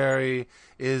word, Sherry,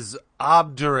 is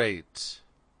obdurate.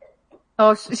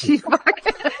 Oh, she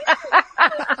fucking...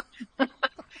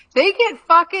 They get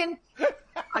fucking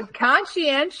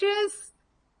conscientious.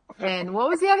 And what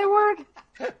was the other word?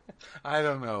 I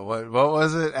don't know. What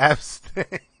was it? Abstain.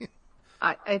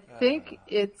 I think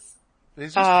it's They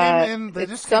just came in. They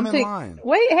just came in something. line.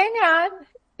 Wait, hang on.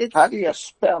 It's How do you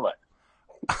spell it?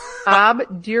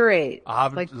 obdurate,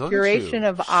 like Look duration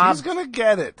at you. of She's gonna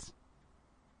get it.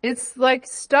 It's like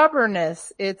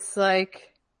stubbornness. It's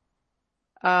like,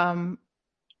 It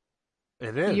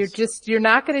is. you're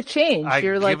not going to change.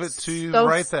 You're give like it to you so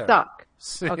right there. stuck.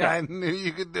 See, Okay. I knew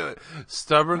you could do it.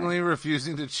 Stubbornly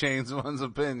refusing to change one's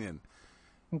opinion.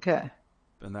 Okay.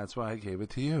 And that's why I gave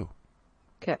it to you.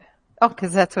 Okay. Oh,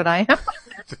 because that's what I am.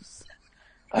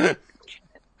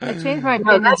 I change my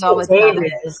opinions that's all what the time.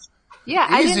 David is. Yeah,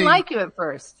 I Easy. didn't like you at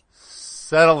first.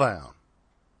 Settle down.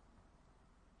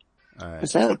 All right.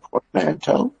 Is that a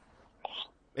portmanteau?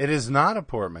 It is not a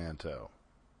portmanteau.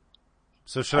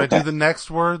 So should I do the next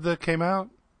word that came out?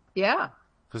 Yeah.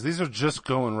 Because these are just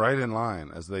going right in line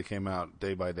as they came out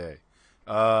day by day.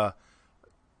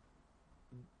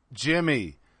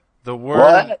 Jimmy, the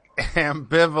word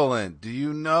ambivalent. Do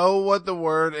you know what the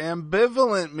word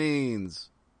ambivalent means?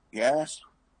 Yes.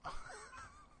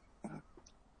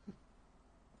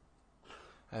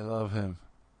 I love him.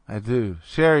 I do.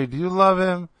 Shari, do you love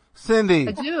him? Cindy,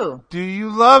 I do. Do you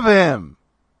love him?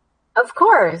 Of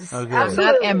course. Okay. I'm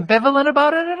not ambivalent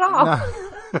about it at all. Not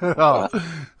at all.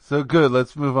 So good.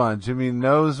 Let's move on. Jimmy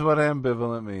knows what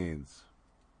ambivalent means.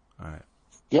 All right.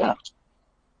 Yeah.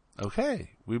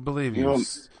 Okay. We believe you.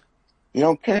 You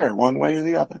don't care one way or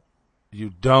the other. You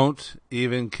don't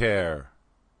even care.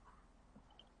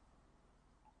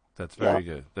 That's very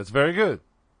good. That's very good.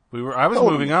 I was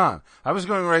moving on. I was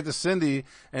going right to Cindy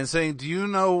and saying, do you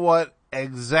know what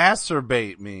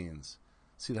exacerbate means?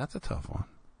 See, that's a tough one.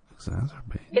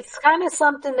 Exacerbate. It's kind of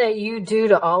something that you do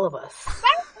to all of us.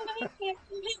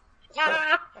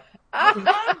 How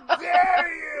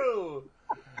dare you?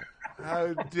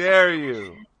 How dare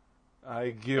you? I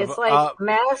give It's like up.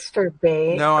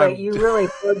 masturbate, No, but you really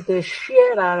put the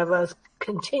shit out of us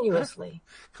continuously.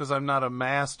 Because I'm not a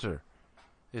master.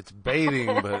 It's baiting,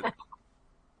 but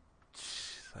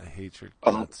I hate your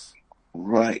guts.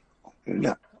 Right.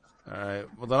 Yeah. All right.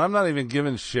 Well, then I'm not even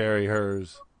giving Shari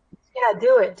hers. Yeah,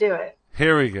 do it.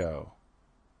 Here we go.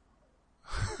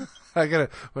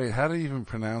 Wait, how do you even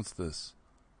pronounce this?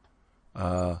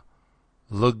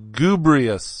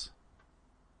 Lugubrious.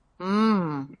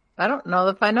 I don't know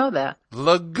if I know that.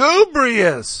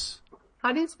 Lugubrious.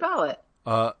 How do you spell it?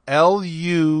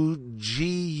 Lugu.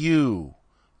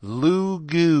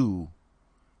 Lugu.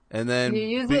 And then. Can you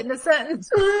use it in a sentence?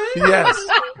 Yes.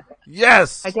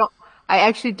 Yes. I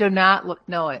actually do not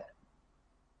know it.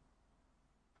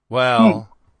 Well,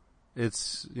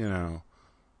 it's,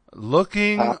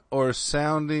 looking or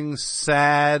sounding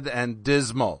sad and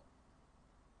dismal.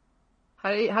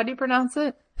 How do you pronounce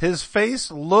it? His face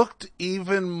looked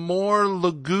even more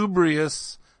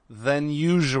lugubrious than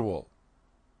usual.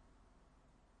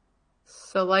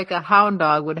 So like a hound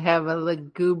dog would have a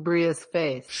lugubrious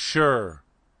face. Sure.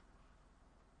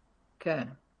 Okay.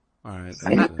 All right.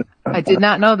 I did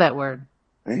not know that word.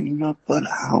 Ain't no but a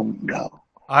hound dog.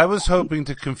 I was hoping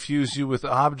to confuse you with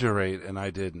obdurate, and I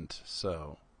didn't,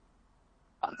 so.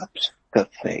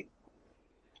 Obfuscate.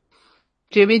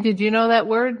 Jimmy, did you know that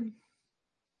word?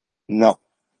 No,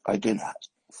 I did not.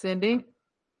 Cindy?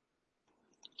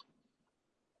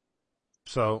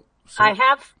 So I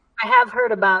have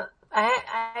heard about.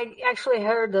 I actually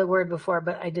heard the word before,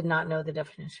 but I did not know the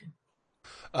definition.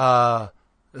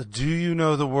 do you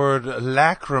know the word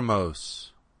lachrymose?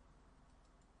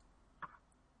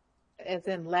 As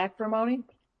in lacrimony?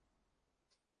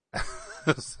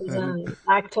 Is it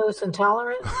lactose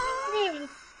intolerant?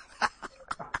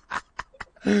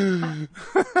 I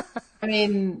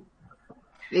mean,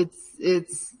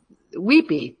 it's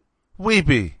weepy.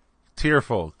 Weepy.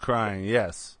 Tearful. Crying.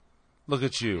 Yes. Look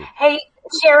at you. Hey,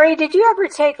 Shari, did you ever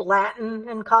take Latin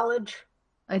in college?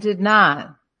 I did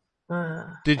not.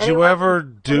 Did you ever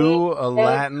do a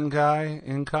Latin guy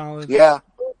in college? Yeah.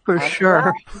 For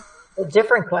sure. A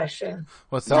different question.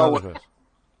 What's the other question?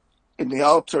 In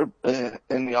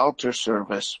the altar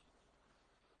service,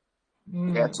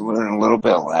 you had to learn a little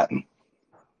bit of Latin.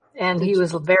 And he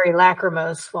was very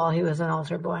lachrymose while he was an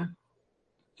altar boy.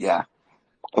 Yeah.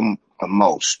 A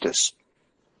mostus.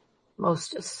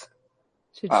 Mostus.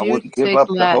 Did I you wouldn't give take up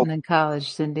the Latin hope. in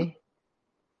college, Cindy?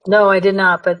 No, I did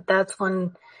not, but that's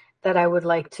one that I would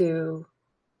like to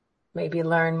maybe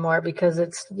learn more because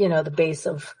it's, the base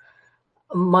of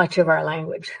much of our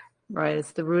language. Right,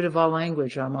 it's the root of all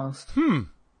language almost. The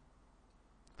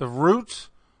root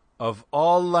of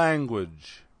all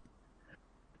language.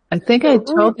 I think I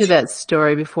told you that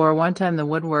story before. One time the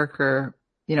woodworker,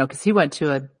 because he went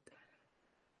to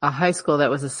a high school that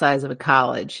was the size of a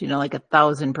college, like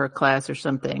 1,000 per class or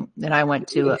something. And I went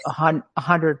to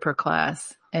 100 per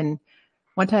class. And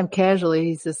one time casually,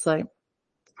 he's just like,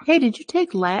 "Hey, did you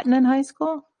take Latin in high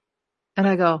school?" And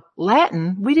I go,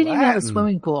 "Latin? We didn't even have a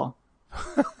swimming pool."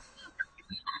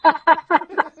 Have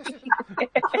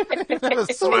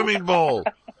a swimming pool.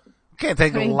 You can't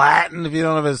take Latin if you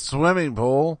don't have a swimming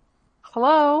pool.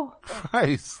 Hello?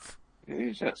 Christ.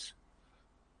 Jesus.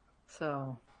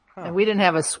 So, and we didn't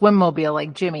have a swimmobile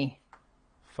like Jimmy.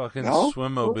 Fucking No?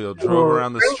 swimmobile drove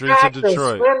around the streets of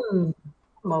Detroit.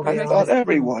 I thought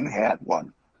everyone had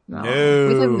one. No. No.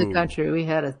 We live in the country. We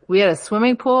had a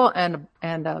swimming pool and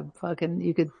a fucking,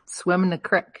 you could swim in the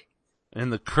creek. In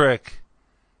the creek.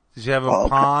 Did you have a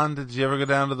pond? Did you ever go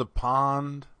down to the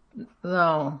pond?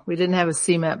 No, we didn't have a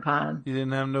cement pond. You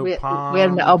didn't have no pond? We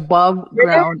had an above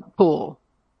ground pool.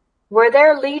 Were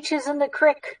there leeches in the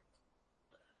creek?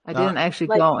 I didn't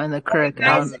actually go in the creek. You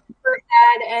guys ever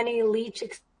had any leech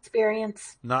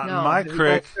experience? Not in my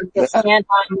creek. The Stand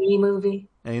By Me movie?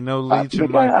 Ain't no leech in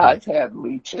my creek. I've had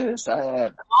leeches.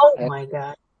 Oh my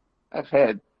God. I've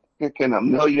had freaking a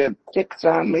million ticks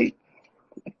on me.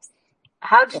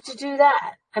 How did you do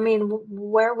that? I mean,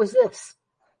 where was this?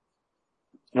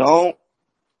 Don't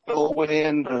go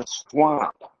in the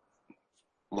swamp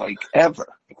like ever.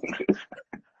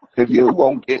 If you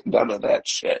won't get none of that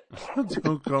shit.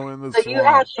 Don't go in the So swamp. you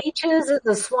had leeches in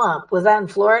the swamp. Was that in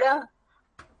Florida?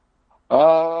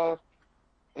 Yeah,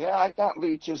 I got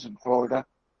leeches in Florida.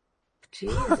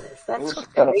 Jesus, that's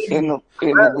in the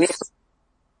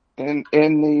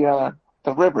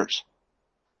rivers.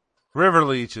 River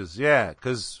leeches, yeah.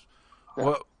 Because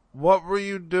what were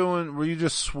you doing? Were you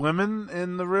just swimming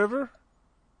in the river?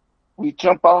 We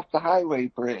jump off the highway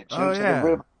bridge into the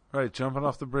river. Right, jumping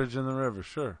off the bridge in the river,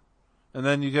 sure. And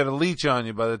then you get a leech on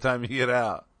you by the time you get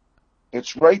out.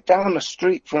 It's right down the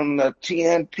street from the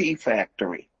TNT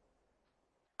factory.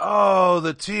 Oh,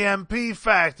 the TMP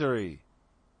factory.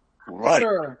 Right.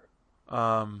 Sure.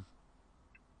 By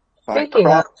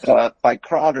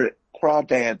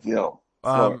Crawdadville.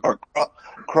 Or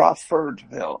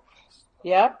Crawfordville.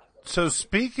 Yep. So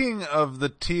speaking of the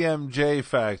TMJ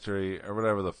factory, or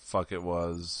whatever the fuck it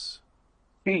was.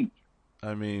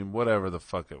 I mean, whatever the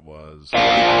fuck it was. Quit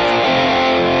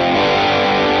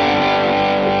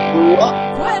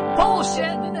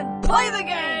bullshitting and play the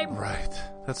game! Right.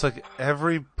 That's like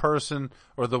every person,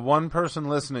 or the one person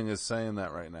listening is saying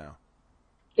that right now.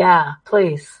 Yeah,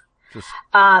 please.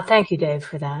 Thank you, Dave,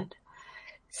 for that.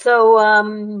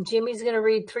 So, Jimmy's going to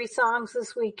read 3 songs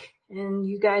this week, and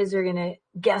you guys are going to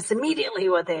guess immediately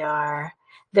what they are.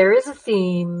 There is a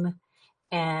theme,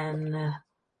 and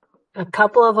a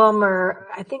couple of them are,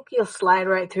 I think you'll slide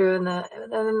right through, and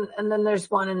then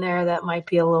there's one in there that might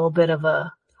be a little bit of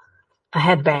a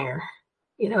headbanger.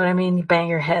 You know what I mean? You bang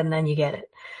your head and then you get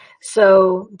it.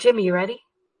 So, Jimmy, you ready?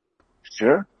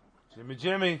 Sure.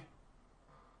 Jimmy.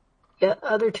 The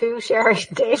other 2, Shari,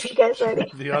 Dave, you guys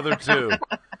ready? The other 2.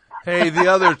 Hey, the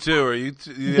other 2, are you?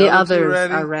 The others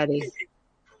ready? Are ready.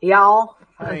 Y'all?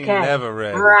 I ain't Okay. never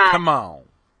ready. Right. Come on.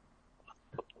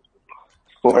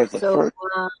 Go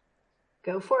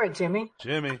for it, Jimmy.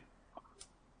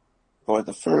 For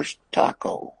the first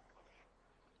taco.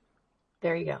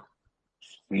 There you go.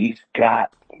 He's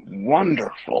got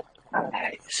wonderful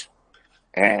eyes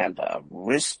and a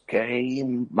risque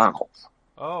mouth.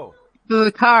 Oh.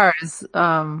 The cars.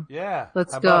 Yeah.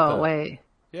 Let's go. Wait.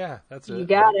 Yeah, that's it. You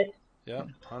got it. Yeah,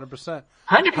 100%.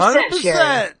 100%,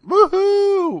 Shari.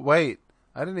 Woohoo! Wait,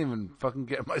 I didn't even fucking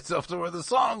get myself to where the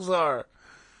songs are.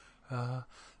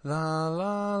 La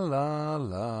la la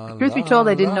la. Truth be told,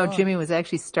 I didn't know Jimmy was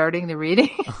actually starting the reading.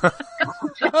 He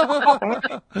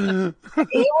kind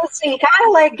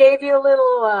of like gave you a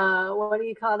little, what do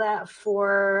you call that?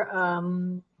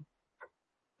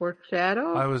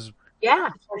 Foreshadow?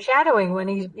 Foreshadowing when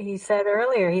he said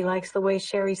earlier he likes the way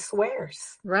Shari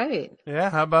swears. Right.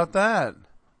 Yeah, how about that?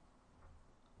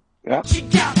 Yeah. She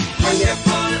got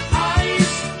wonderful eyes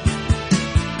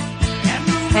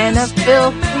And a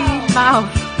filthy mouth.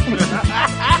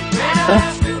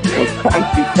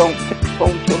 Sometimes you don't pick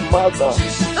on your mother.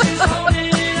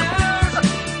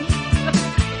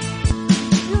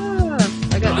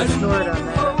 I got the snort on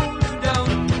that.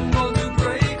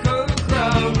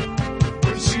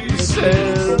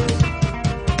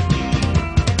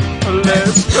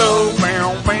 Let's go.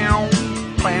 Bow, bow,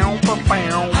 bow, bow,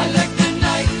 bow. I like the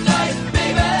nightlife,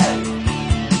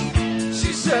 baby.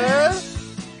 She says,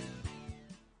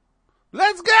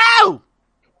 let's go!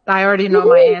 I already know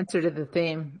my answer to the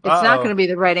theme. It's not going to be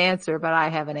the right answer, but I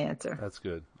have an answer. That's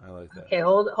good. I like that. Okay,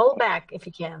 hold back if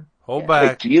you can. Hold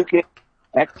back. Wait,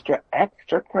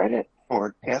 extra credit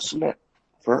for guessing it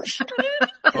first.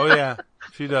 Oh yeah,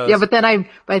 she does. Yeah, but then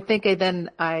I think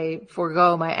I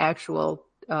forego my actual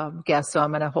guess, so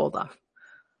I'm going to hold off.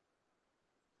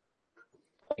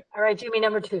 All right, Jimmy,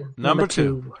 number two. Number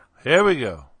two. Here we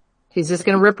go. He's just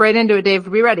going to rip right into it,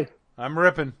 Dave. Be ready. I'm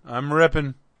ripping.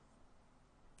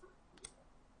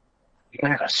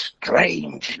 You're a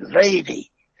strange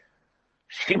lady.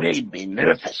 She made me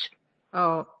nervous.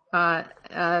 Oh,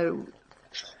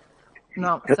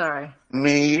 no, sorry.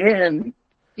 Me in.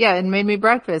 Yeah, it made me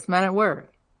breakfast. Man at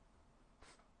work.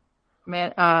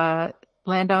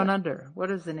 Land Down Under.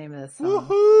 What is the name of this song?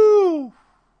 Woohoo!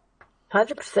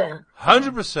 100%.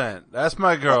 100%. That's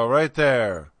my girl right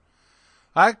there.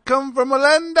 I come from a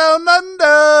land down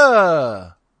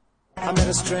under. I met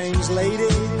a strange lady.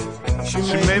 She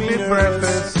made me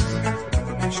breakfast.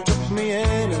 She took me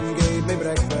in and gave me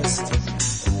breakfast.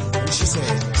 And she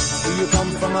said, do you come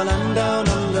from a land down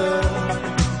under?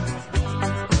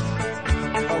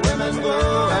 Where women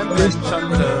go and men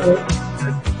Thunder.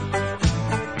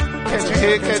 Can you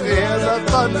hear the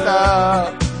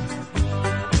thunder?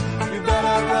 You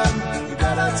better run, you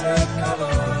better take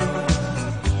cover.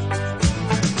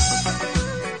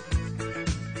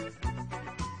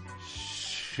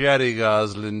 Shari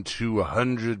Goslin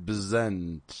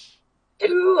 200%.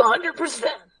 200%.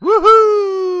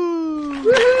 Woohoo!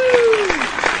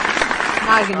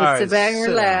 Now I can just sit back and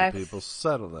relax. Down, people,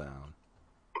 settle down.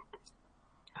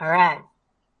 All right.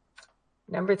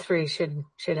 Number three should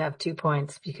have 2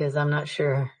 points because I'm not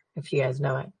sure if you guys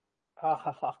know it.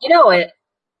 You know it.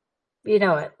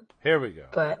 Here we go.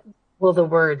 But will the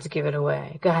words give it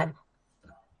away? Go ahead.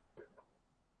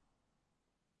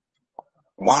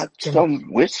 Want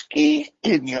some whiskey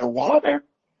in your water?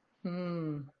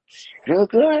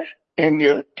 Sugar in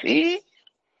your tea?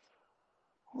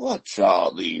 What's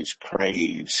all these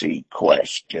crazy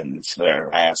questions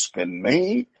they're asking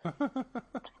me?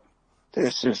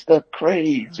 This is the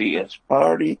craziest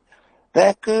party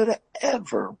that could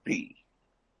ever be.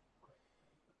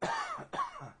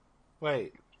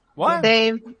 Wait, what?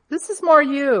 Dave, this is more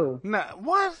you. No,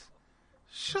 what?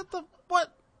 Shut the,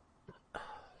 what?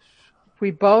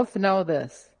 We both know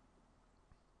this.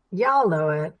 Y'all know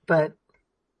it, but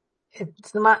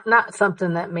it's not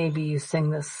something that maybe you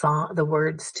sing this song, the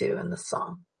words to in the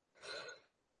song.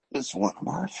 It's one of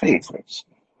my favorites.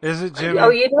 Is it, Jimmy? Oh,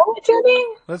 you know it, Jimmy?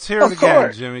 Let's hear it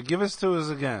again, Jimmy. Give us to us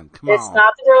again. Come on. It's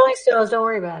not the Rolling Stones. Don't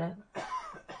worry about it.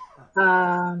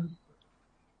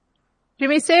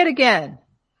 Jimmy, say it again.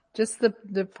 Just the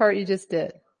part you just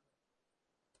did.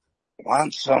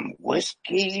 Want some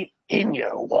whiskey in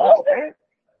your water?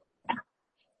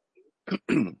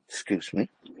 Excuse me.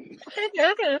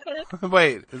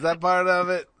 Wait, is that part of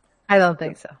it? I don't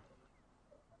think so.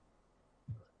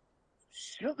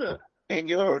 Sugar in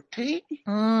your tea?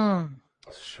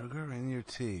 Sugar in your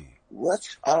tea.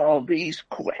 What's all these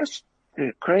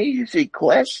crazy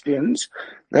questions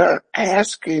they're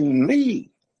asking me?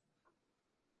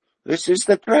 This is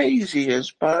the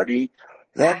craziest party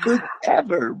that could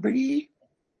ever be.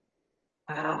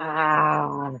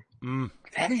 Wow.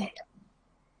 There's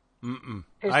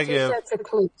I two give. sets of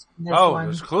clues in this Oh, one.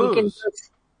 there's clues. You can go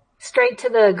straight to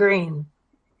the green.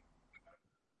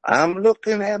 I'm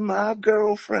looking at my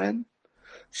girlfriend.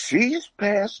 She's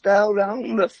passed out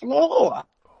on the floor.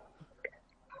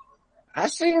 I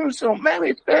seen so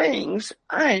many things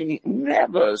I ain't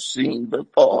never seen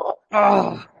before.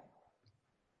 Oh.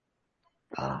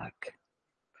 Fuck.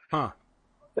 Huh.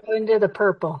 Go into the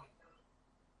purple.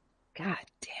 God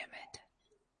damn it.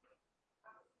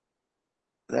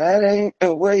 That ain't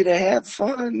a way to have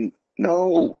fun.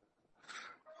 No.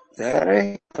 That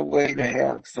ain't the way to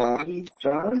have fun,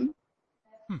 son.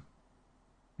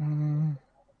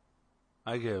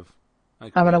 I give.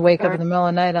 I'm going to wake up in the middle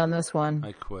of the night on this one.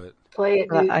 I quit. Play it,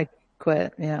 dude. I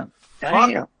quit, yeah.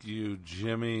 Fuck you,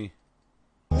 Jimmy.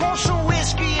 Want some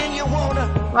whiskey in your water?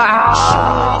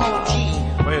 Wow.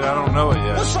 Wait, I don't know it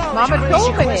yet. Mama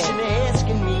told me.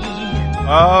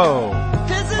 Oh.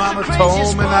 Mama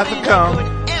told me not to come.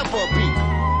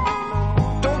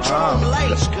 Don't turn on the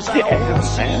lights, cause I don't want to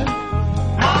see.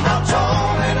 Mama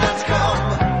told me not to come.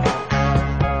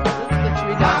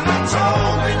 Mama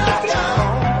told me not to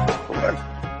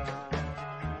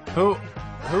come.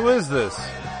 Who is this?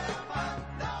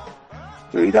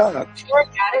 Three Dogs. Sure,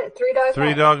 got it.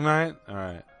 Three Dog Night?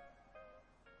 Alright.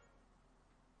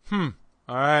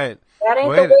 Alright. That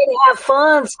ain't the way to have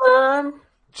fun, son.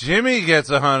 Jimmy gets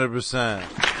 100%.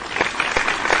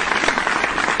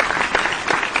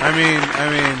 I mean.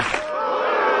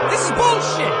 This is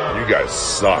bullshit. You guys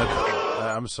suck.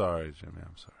 I'm sorry, Jimmy.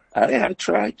 I'm sorry. I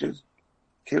tried to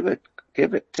give it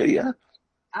give it to you.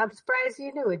 I'm surprised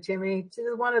you knew it, Jimmy. This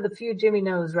is one of the few Jimmy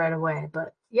knows right away,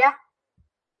 but yeah.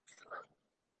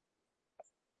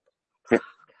 I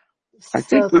So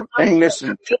think we come sang on. this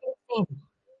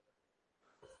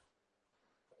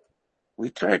we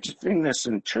tried to sing this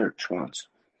in church once.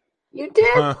 You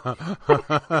did? Oh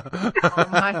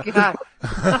my God.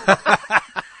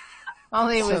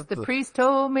 Only it was the priest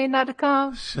told me not to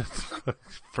come.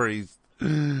 Priest. They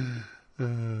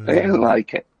didn't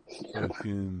like it.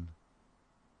 Fucking.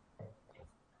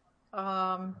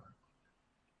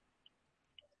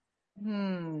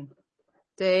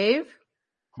 Dave?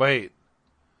 Wait.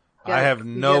 Got I have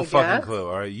no got a fucking guess? clue.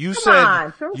 All right. You Come said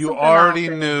on, throw you something already out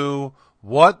there. knew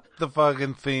what the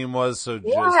fucking theme was, so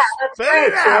Yeah, just that's spit right,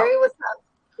 it out. Shari.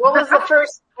 What was the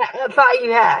first thought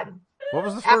you had? What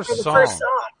was the After first the song? first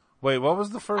song. Wait, what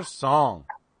was the first song?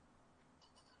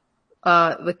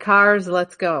 The Cars,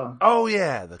 Let's Go. Oh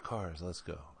yeah, the Cars. Let's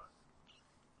go.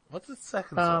 What's the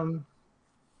second song?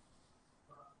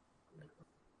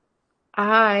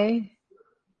 I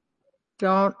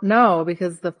don't know,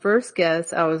 because the first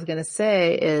guess I was going to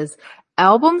say is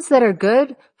albums that are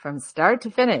good from start to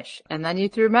finish. And then you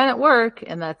threw Men at Work,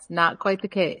 and that's not quite the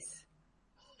case.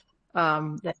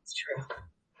 That's true.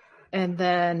 And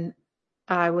then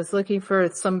I was looking for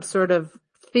some sort of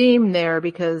theme there,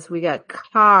 because we got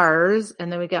Cars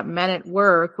and then we got Men at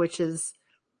Work, which is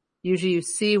usually you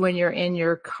see when you're in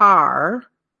your car.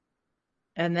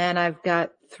 And then I've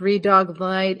got Three Dog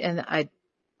Night, and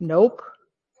nope.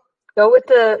 Go with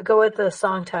the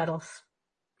song titles.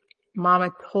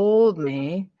 Mama Told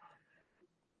Me.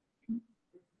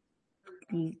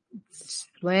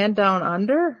 Land Down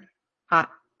Under? I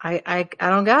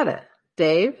don't got it.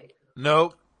 Dave?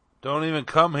 Nope. Don't even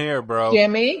come here, bro.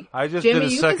 Jimmy? I just Jimmy, did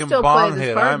a you second can still bong play this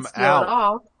hit. part I'm and steal it out.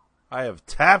 all. I have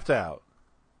tapped out.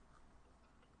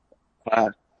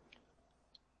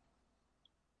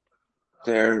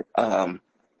 They're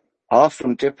all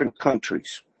from different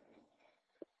countries.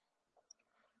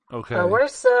 Okay.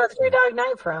 Where's Three Dog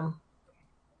Night from?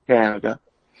 Canada.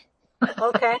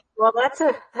 Okay, well that's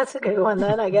a good one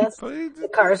then, I guess. The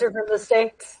Cars are from the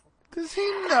States. Does he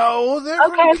know they're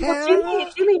Okay, from well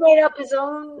Canada? Jimmy made up his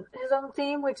own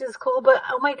theme, which is cool. But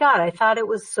oh my God, I thought it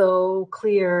was so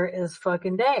clear as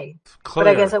fucking day. Clear.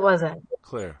 But I guess it wasn't.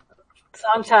 Clear.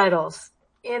 Song titles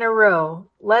in a row: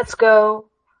 Let's Go,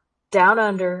 Down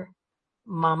Under,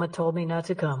 Mama Told Me Not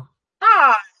to Come.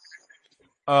 Ah,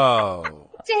 Oh.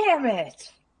 damn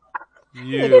it.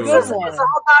 It's all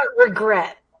about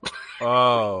regret.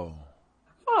 Oh.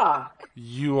 Fuck.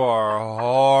 You are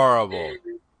horrible.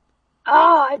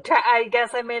 Oh, I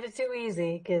guess I made it too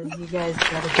easy because you guys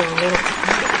got to go a little.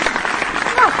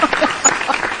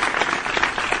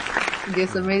 I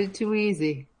guess I made it too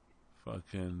easy.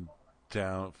 Fucking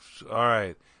down. All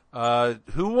right.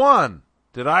 Who won?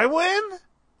 Did I win?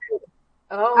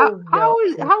 Oh,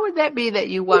 How would that be that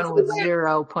you won with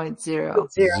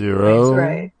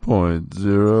 0.0?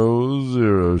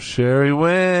 0.00. Shari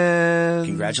wins.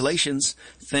 Congratulations.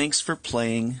 Thanks for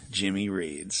playing Jimmy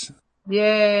Reads.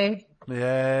 Yay.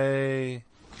 Yay.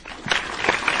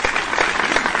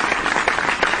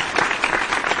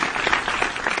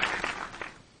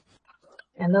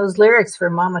 And those lyrics for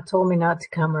Mama Told Me Not to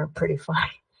Come are pretty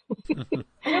funny.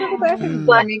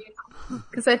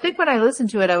 Because I think when I listened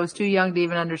to it, I was too young to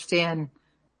even understand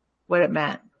what it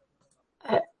meant.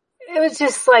 It was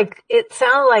just like, it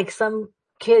sounded like some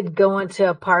kid going to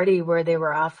a party where they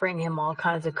were offering him all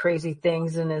kinds of crazy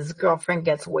things, and his girlfriend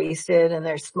gets wasted and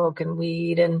they're smoking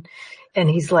weed, and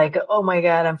he's like, oh my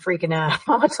God, I'm freaking out.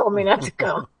 Mama told me not to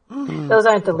come. Those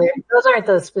aren't the lyrics. Those aren't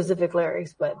the specific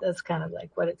lyrics, but that's kind of like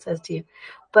what it says to you.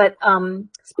 But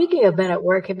speaking of Men at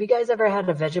Work, have you guys ever had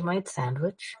a Vegemite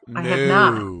sandwich? No. I have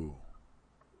not.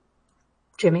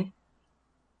 Jimmy?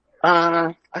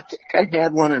 I think I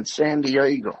had one in San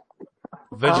Diego.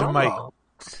 Vegemite. Oh.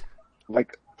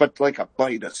 Like a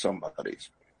bite of somebody's.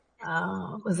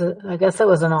 Was it? I guess it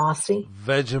was an Aussie.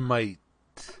 Vegemite.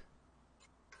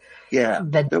 Yeah,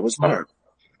 it was hard.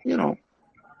 You know,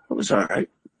 it was all right.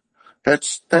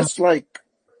 That's like,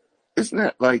 isn't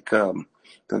that like the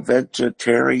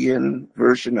vegetarian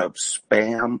version of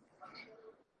Spam?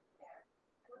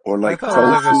 Or like I thought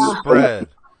it was like a spread.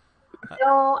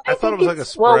 No, I thought it was like a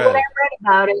spread. Well, what I read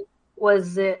about it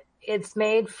was it's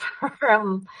made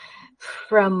from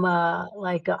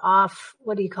like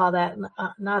what do you call that?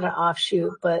 Not an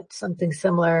offshoot, but something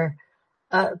similar.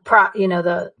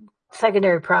 The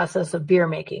secondary process of beer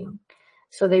making.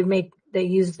 So they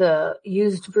use the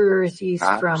used brewer's yeast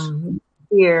from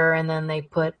beer, and then they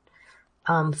put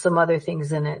some other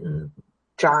things in it and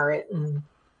jar it and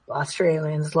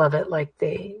Australians love it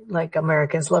like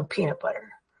Americans love peanut butter.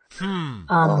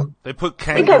 They put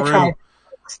I think I've kangaroo. tried.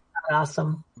 It's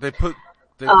awesome. They put.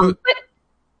 But,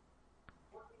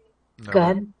 No, go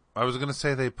ahead. I was going to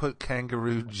say they put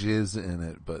kangaroo jizz in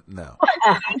it, but no.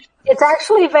 It's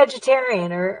actually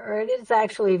vegetarian, or it is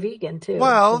actually vegan too.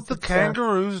 Well, the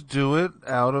kangaroos do it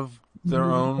out of their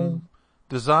own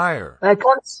desire. That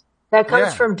comes Yeah.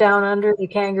 from down under the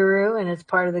kangaroo, and it's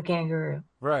part of the kangaroo.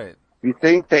 Right. You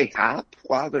think they hop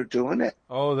while they're doing it?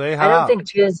 Oh, they I don't hop. think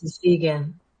jizz is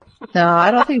vegan. No, I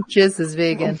don't think jizz is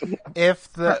vegan.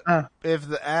 If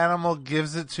the animal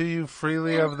gives it to you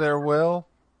freely of their will.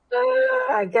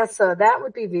 I guess so. That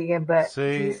would be vegan, but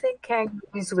See? do you think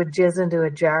kangaroos would jizz into a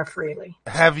jar freely?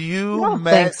 Have you don't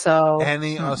met think so.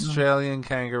 any Australian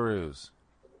kangaroos?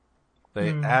 They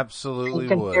absolutely would.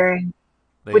 Comparing,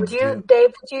 They would you, do.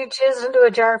 Dave? Would you jizz into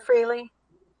a jar freely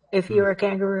if you were a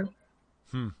kangaroo?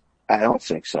 I don't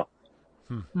think so.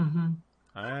 Mm-hmm.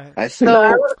 All right. I think,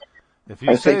 So If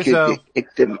you say so.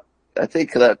 I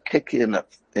think it'll kick you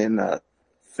in the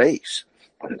face.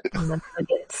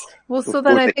 Well, so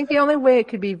then I think the only way it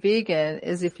could be vegan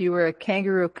is if you were a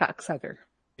kangaroo cocksucker.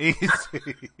 Easy.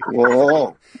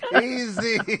 Whoa.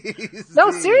 Easy.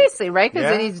 No, seriously, right? Because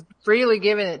Yeah. then he's freely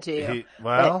giving it to you.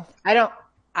 Well,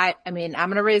 I mean, I'm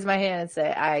going to raise my hand and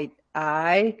say,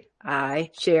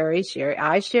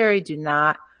 Sherry, do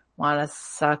not want to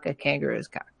suck a kangaroo's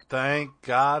cock. thank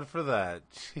God for that.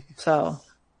 So,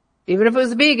 even if it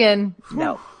was vegan,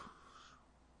 no.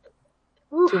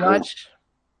 Too much?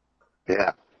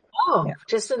 Yeah.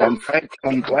 Just I'm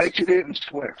enough. glad you didn't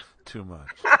swear. Too much.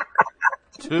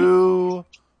 Too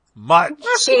much.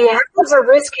 She has a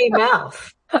risky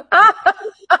mouth.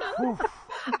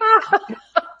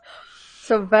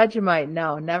 So Vegemite,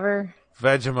 no, never.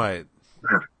 Vegemite.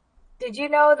 Did you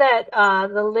know that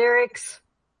the lyrics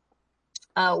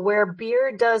where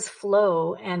beer does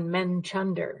flow and men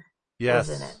chunder Yes.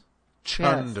 was in it?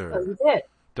 Chunder. Oh, you did.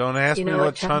 Don't ask You me know what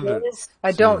what chunder chunder. is?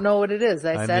 I don't know what it is.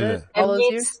 I said knew it that. all those It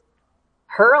years. means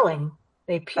hurling.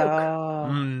 They puke.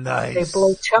 Nice. They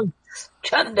blow chunks.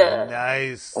 Chunder.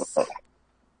 Nice.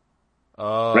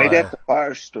 Oh, Right at the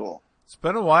bar stool. It's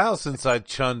been a while since I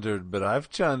chundered, but I've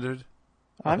chundered.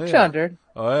 I'm Oh, yeah. chundered.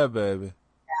 Oh yeah, baby.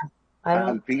 I On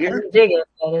don't beer? dig it,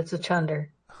 but it's a chunder.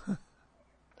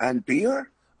 On beer?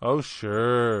 Oh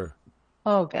sure.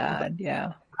 Oh God,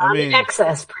 yeah. I mean,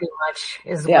 Excess, pretty much,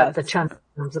 is Yeah. what the chunder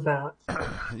is about.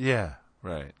 yeah,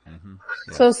 right. Mm-hmm.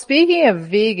 Yeah. So speaking of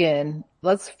vegan,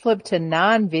 let's flip to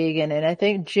non-vegan, and I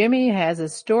think Jimmy has a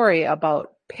story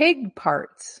about pig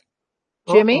parts.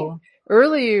 Jimmy, Uh-oh.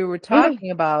 earlier you were talking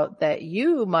about that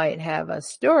you might have a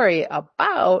story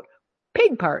about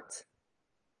pig parts.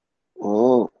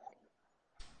 Oh.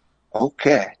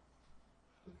 Okay.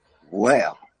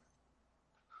 Well.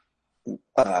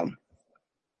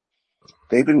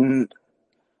 They've been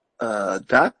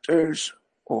doctors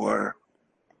or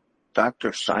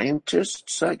doctor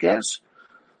scientists, I guess,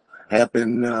 have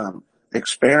been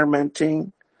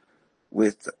experimenting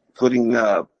with putting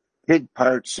pig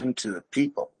parts into the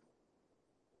people.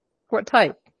 What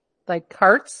type? Like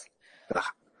hearts?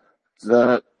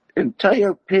 The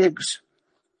entire pig's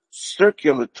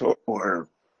circulatory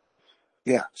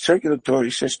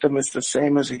system is the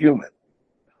same as a human,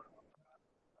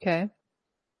 Okay.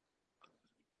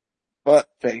 but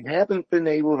they haven't been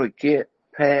able to get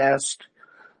past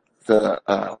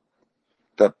the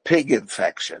pig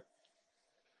infection.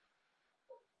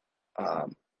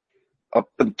 Up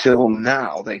until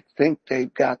now, they think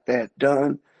they've got that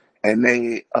done, and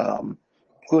they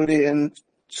put in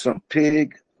some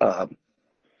pig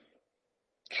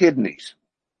kidneys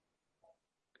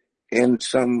in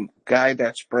some guy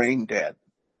that's brain dead.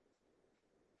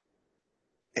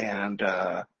 And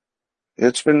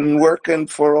it's been working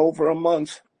for over a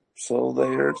month, so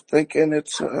they're thinking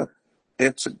it's a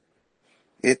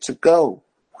go.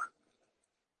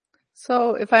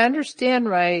 So if I understand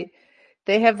right,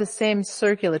 they have the same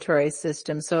circulatory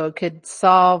system, so it could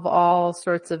solve all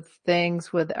sorts of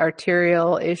things with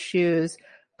arterial issues,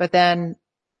 but then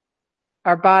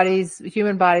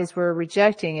human bodies were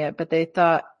rejecting it, but they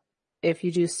thought if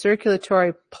you do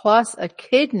circulatory plus a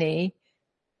kidney,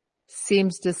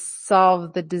 seems to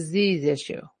solve the disease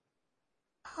issue.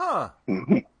 Huh.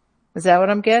 Mm-hmm. Is that what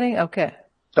I'm getting? Okay.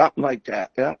 Something like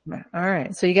that, yeah. All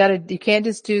right. So you can't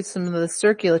just do some of the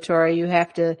circulatory. You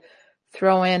have to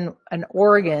throw in an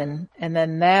organ, and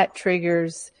then that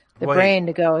triggers the brain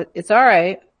to go, it's all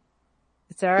right.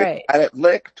 It's all right. Got it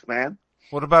licked, man.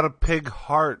 What about a pig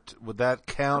heart? Would that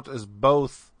count as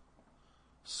both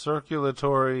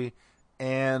circulatory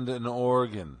and an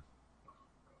organ?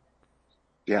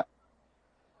 Yeah.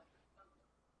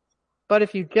 But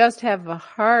if you just have a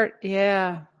heart,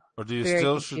 yeah. Or do you Very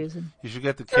still confusing. you should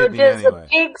get the So kidney does anyway? the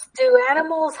pigs, do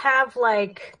animals have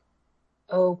like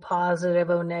O positive,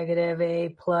 O negative, A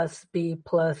plus, B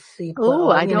plus, C plus, Oh,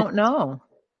 I don't know.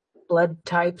 blood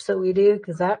types that we do?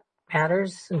 Because that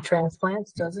matters in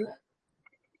transplants, doesn't it?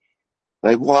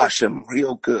 They wash them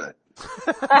real good.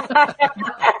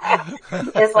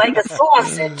 It's like a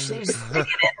sausage. You stick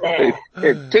it in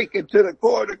They take it to the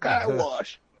corner car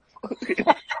wash. there.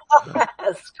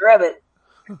 Scrub it.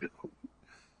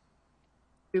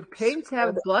 Do pigs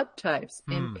have blood types?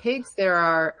 In pigs, there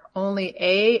are only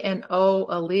A and O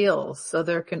alleles, so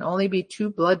there can only be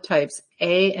two blood types,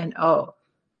 A and O.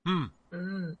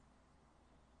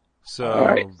 So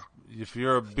right. if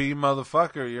you're a B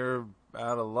motherfucker, you're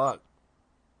out of luck.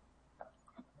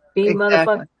 B Exactly.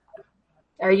 motherfucker.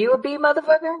 Are you a B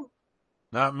motherfucker?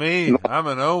 Not me. I'm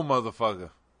an O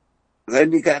motherfucker.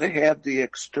 Then you got to have the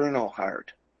external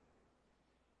heart.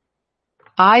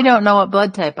 I don't know what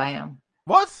blood type I am.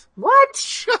 What? What?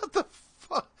 Shut the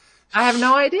fuck. I have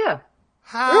no idea.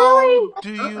 How Really?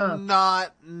 do you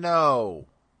not know?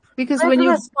 Because Listen when to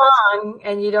you, a song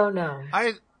and you don't know.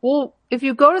 well, if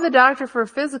you go to the doctor for a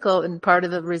physical and part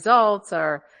of the results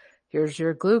are, here's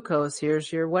your glucose,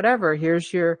 here's your whatever,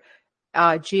 here's your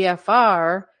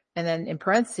GFR, and then in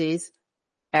parentheses,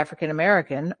 African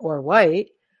American or white,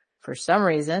 for some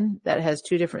reason that has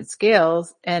two different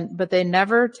scales, but they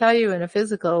never tell you in a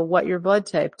physical what your blood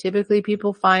type. Typically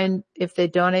people find if they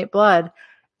donate blood,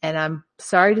 and I'm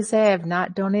sorry to say I have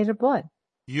not donated blood.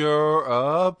 You're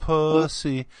a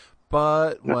pussy.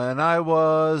 But when I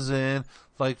was in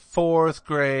like 4th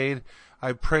grade,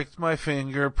 I pricked my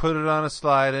finger, put it on a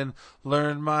slide, and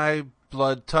learned my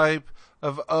blood type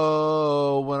of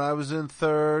O when I was in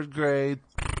 3rd grade.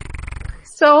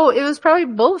 So it was probably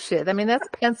bullshit. I mean, that's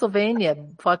Pennsylvania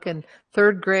fucking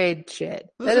 3rd grade shit.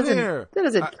 Listen here. That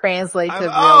doesn't translate to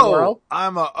the I'm real world.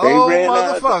 I'm a O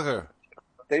motherfucker.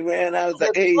 They ran out of the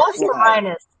So A plus or slide.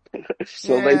 minus?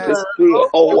 So they just threw an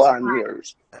O on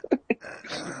yours.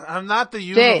 I'm not the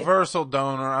universal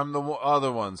donor. I'm the other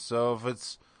one. So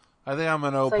I think I'm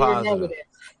an O So positive. you're negative.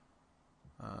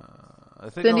 I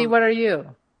think Cindy, what are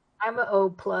you? I'm an O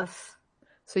plus.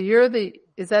 So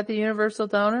is that the universal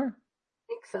donor? I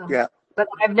think so. Yeah. But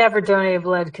I've never donated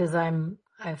blood because I'm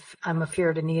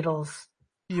afraid of needles.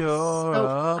 You're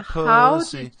a how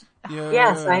pussy.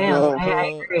 Yes, I am.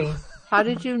 I agree. How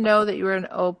did you know that you were an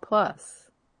O plus?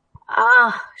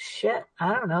 Shit.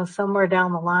 I don't know. Somewhere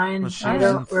down the line. When she I was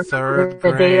don't in remember 3rd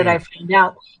the day that I grade. found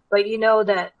out. But you know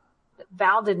that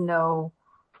Val didn't know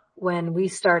when we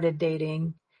started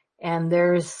dating. And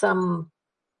there's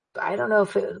I don't know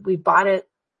if we bought it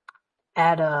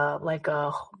at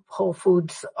a Whole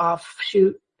Foods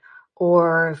offshoot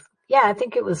or I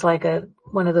think it was like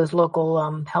one of those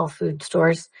local health food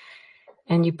stores.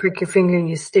 And you prick your finger and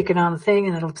you stick it on the thing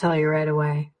and it'll tell you right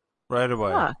away. Right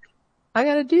away. Fuck. I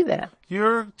gotta do that.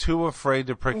 You're too afraid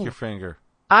to prick your finger.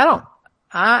 I don't.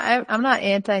 I'm not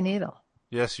anti-needle.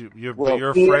 Yes, you're Are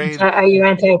afraid. Are you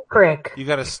anti-prick? You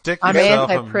got to stick I'm yourself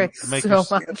anti-prick and make so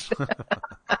much.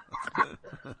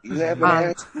 You haven't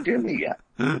asked Jimmy yet.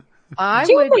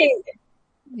 Jimmy!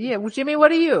 Yeah, well, Jimmy,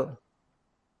 what are you?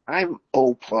 I'm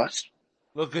O plus.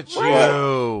 Look at What?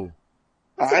 you.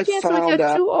 What's the I chance we found get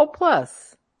out. 2 O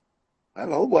plus? I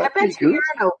know I what bet you you're do.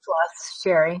 an O plus,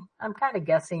 Sherry. I'm kind of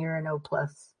guessing you're an O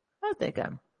plus. I think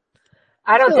I'm.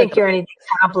 I don't feel think like you're anything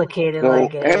complicated So,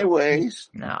 like it. anyways,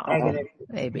 No, Negative.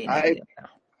 maybe I- negative.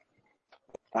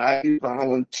 I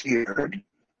volunteered.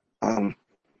 I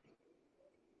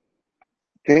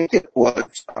think it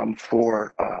was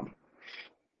for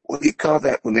what do you call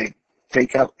that when they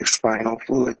take out your spinal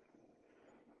fluid?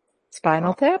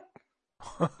 Spinal Tap?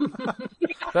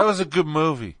 That was a good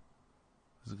movie. It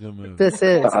was a good movie. This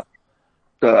is.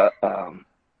 The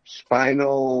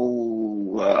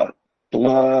spinal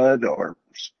blood or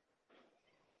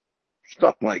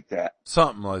something like that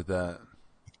Something like that.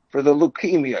 for the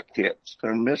leukemia kids.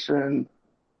 They're missing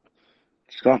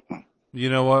something. You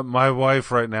know what? My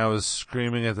wife right now is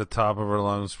screaming at the top of her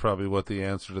lungs probably what the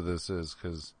answer to this is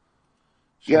because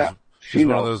she's she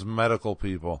one of knows. those medical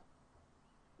people.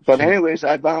 But anyways,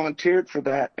 I volunteered for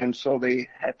that, and so they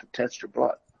had to test your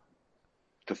blood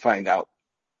to find out.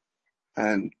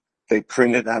 And they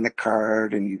printed on a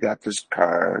card, and you got this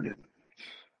card. And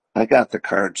I got the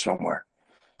card somewhere.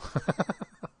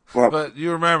 Well, But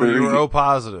you remember, you were O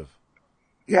positive.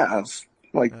 yeah, it was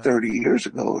like 30 years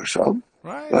ago or so.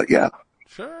 Right? But yeah,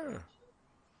 Sure.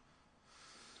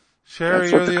 Sherry,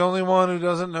 That's you're what the only one who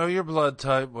doesn't know your blood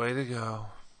type. Way to go.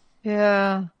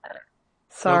 Yeah. Go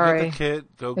Sorry. get the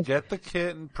kit. Go get the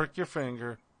kit and prick your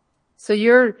finger. So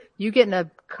you get in a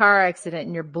car accident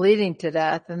and you're bleeding to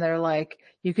death, and they're like,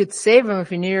 you could save him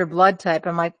if you knew your blood type.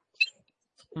 I'm like,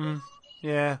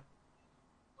 yeah.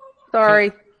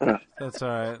 Sorry. That's all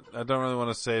right. I don't really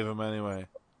want to save him anyway.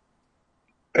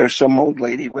 There's some old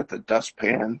lady with a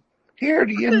dustpan. Here,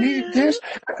 do you need this?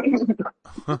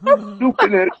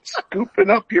 Scooping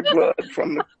up your blood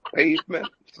from the pavement.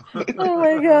 Oh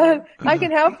my God. I can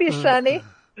help you, Shani.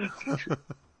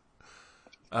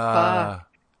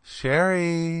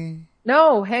 Sherry.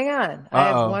 No, hang on.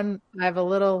 Uh-oh. I have a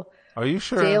little. Are you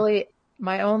sure?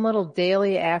 My own little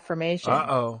daily affirmation.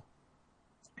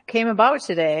 Came about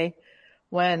today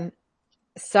when,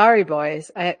 sorry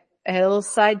boys, I had a little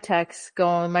side text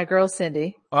going with my girl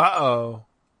Cindy.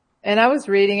 And I was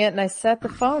reading it and I set the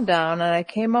phone down and I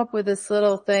came up with this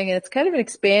little thing, and it's kind of an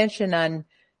expansion on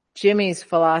Jimmy's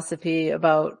philosophy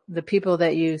about the people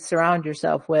that you surround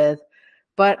yourself with.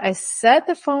 But I set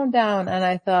the phone down and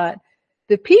I thought,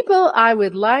 the people I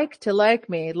would like to like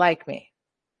me, like me.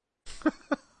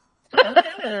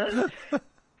 And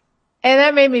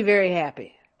that made me very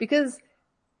happy, because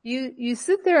you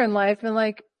sit there in life and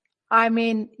like, I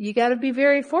mean, you got to be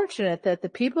very fortunate that the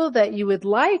people that you would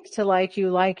like to like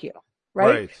you,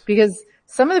 right? Because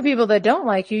some of the people that don't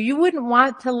like you, you wouldn't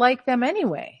want to like them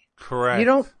anyway. Correct. You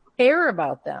don't care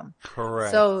about them.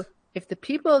 Correct. So if the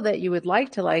people that you would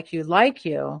like to like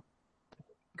you,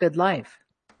 good life.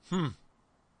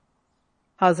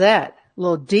 How's that? A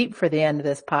little deep for the end of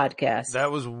this podcast.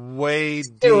 That was way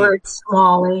deep. Stuart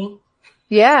Smalley.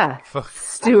 Yeah.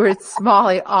 Stuart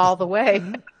Smalley all the way.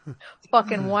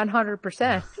 Fucking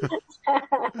 100%.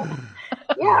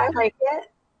 Yeah, I like it.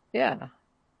 Yeah.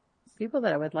 People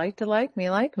that I would like to like me,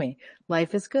 like me.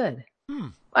 Life is good.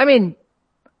 I mean,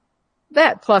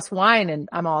 that plus wine and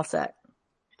I'm all set.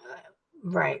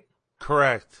 Right.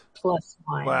 Correct. Plus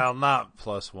wine. Well, not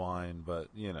plus wine, but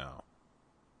you know.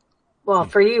 Well,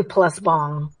 for you, plus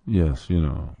bong. Yes, you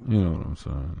know what I'm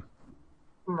saying.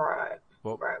 Right.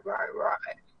 Well, right.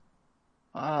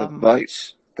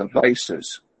 The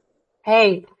vices.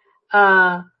 Hey,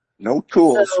 no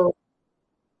tools. So,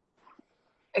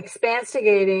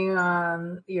 expansigating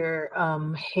on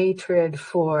your hatred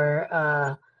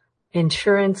for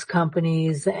insurance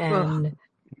companies and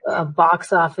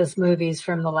box office movies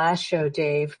from the last show,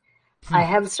 Dave, I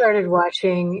have started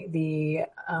watching the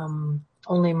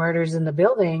Only Murders in the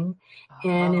Building,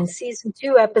 and in season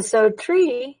 2, episode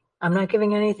 3, I'm not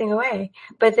giving anything away,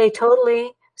 but they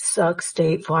totally suck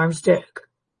State Farm's dick.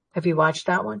 Have you watched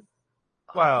that one?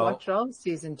 Well, I watched all of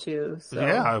season 2. So.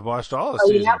 Yeah, I watched all of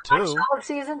season 2. You have watched all of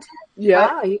season 2? Yeah.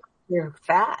 Wow, you're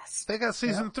fast. They got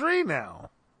season 3 now.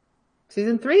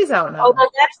 Season 3's out now. Oh,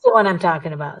 that's the one I'm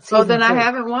talking about. Well, then 3. I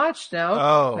haven't watched, no.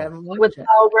 Oh. I haven't watched With it.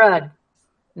 Paul Rudd.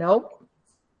 Nope.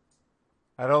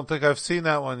 I don't think I've seen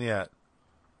that one yet.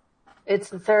 It's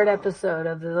the 3rd episode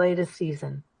of the latest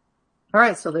season. All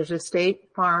right, so there's a State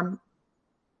Farm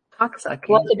cocksucking.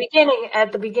 Well,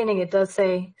 at the beginning, it does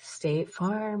say State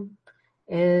Farm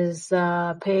is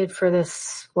paid for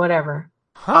this whatever.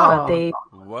 Huh.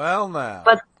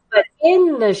 But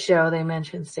in the show, they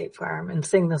mention State Farm and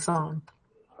sing the song.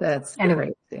 That's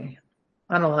crazy.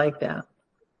 I don't like that.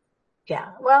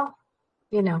 Yeah, well,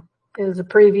 it was a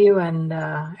preview, and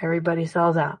everybody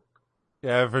sells out.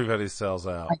 Yeah, everybody sells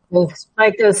out.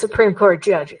 Like those Supreme Court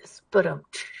judges. That's like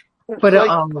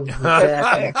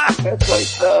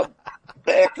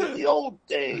back in the old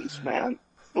days, man,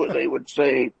 where they would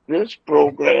say, this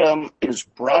program is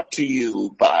brought to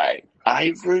you by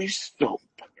Ivory Soap.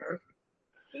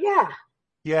 Yeah.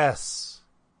 Yes.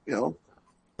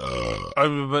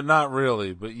 But not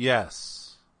really, but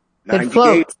yes.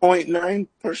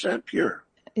 98.9% pure.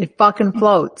 It fucking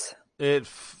floats. It's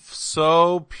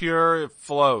so pure it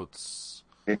floats.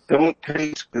 It don't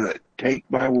taste good. Take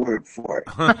my word for it.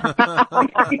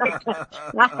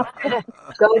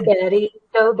 Go, Daddy.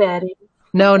 Go, Daddy.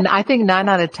 No, I think 9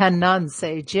 out of 10 nuns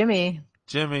say, Jimmy,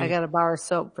 I got a bar of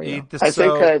soap for you. I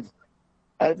think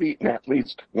I've eaten at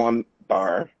least one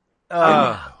bar.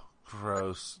 Oh,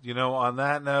 gross. On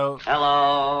that note.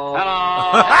 Hello.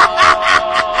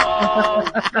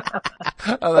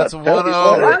 Oh, that's one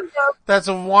over. That's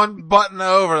a one button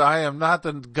over. I am not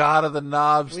the god of the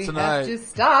knobs tonight. We have to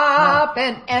stop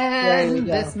and end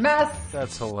this mess.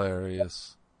 That's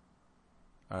hilarious.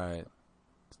 All right.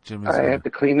 I have the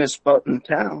cleanest butt in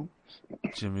town.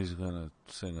 Jimmy's going to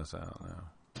sing us out now.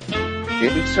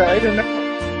 Inside and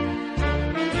out.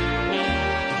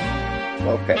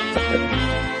 Okay.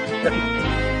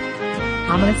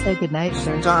 I'm going to say goodnight,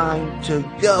 sir. Time to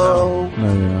go.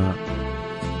 No, you're not.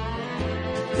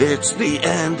 It's the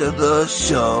end of the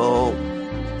show.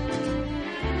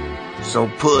 So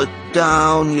put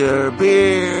down your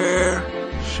beer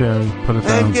Shari, put it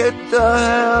down. and get the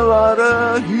hell out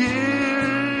of here.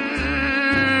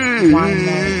 Wine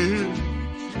night.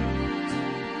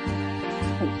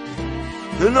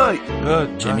 Good night.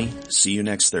 Good. Jimmy, night. see you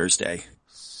next Thursday.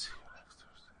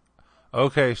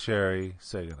 Okay, Shari,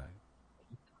 say goodnight.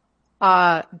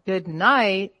 Good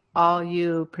night, all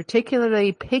you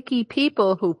particularly picky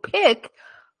people who pick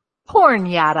porn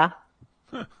yada.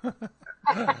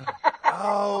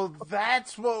 Oh,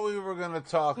 that's what we were going to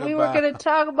talk about. We were going to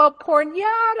talk about porn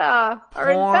yada,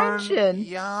 our invention.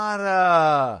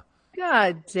 Yada.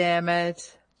 God damn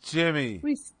it. Jimmy,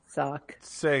 We suck.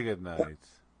 say goodnight.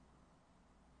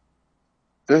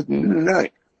 Good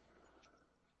night.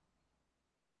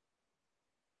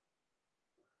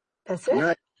 That's Good it.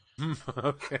 night.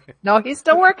 Okay. No, he's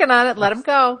still working on it. Let him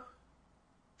go.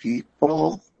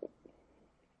 People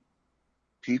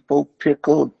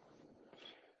pickled.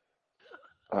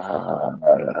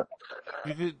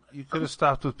 You could have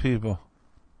stopped with people.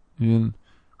 You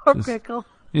Or Just- pickle.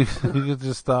 could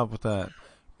just stop with that.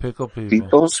 Pickle people.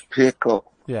 People's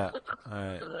pickle. Yeah. All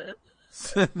right.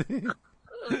 Cindy,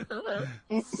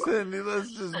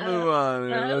 let's just move on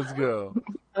here. Let's go.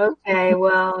 Okay,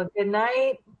 well, good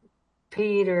night,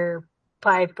 Peter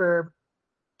Piper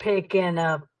picking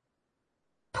a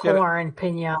porn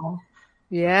pinot.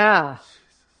 Yeah.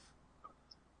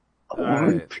 All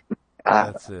right.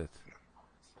 That's it.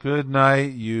 Good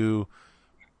night, you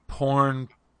porn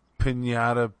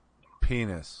pinata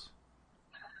penis.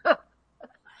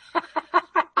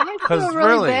 I 'Cause feel really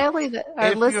really, badly that our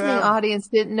if you listening have- audience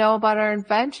didn't know about our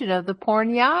invention of the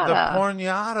porn yada. The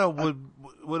pornyata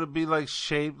would it be like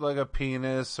shaped like a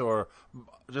penis or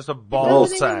just a It ball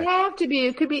doesn't even sack? have to be.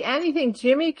 It could be anything.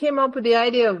 Jimmy came up with the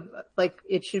idea of like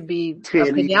it should be a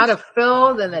Titties. pinata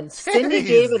filled, and then Cindy Titties.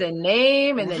 gave it a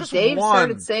name, and then Just Dave one.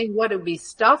 started saying what it would be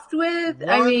stuffed with. One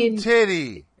I mean,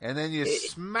 titty, and then you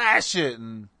smash it,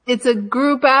 and it's a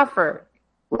group effort.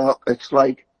 Well, it's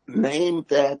like, name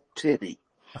that titty.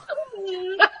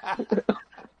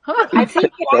 I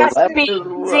think it has to be Left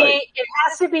and easy. right. It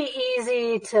has to be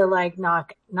easy to like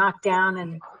knock down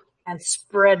and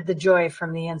spread the joy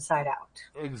from the inside out.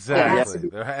 exactly.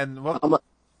 And what?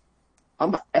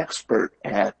 I'm an expert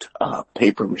at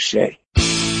paper mache.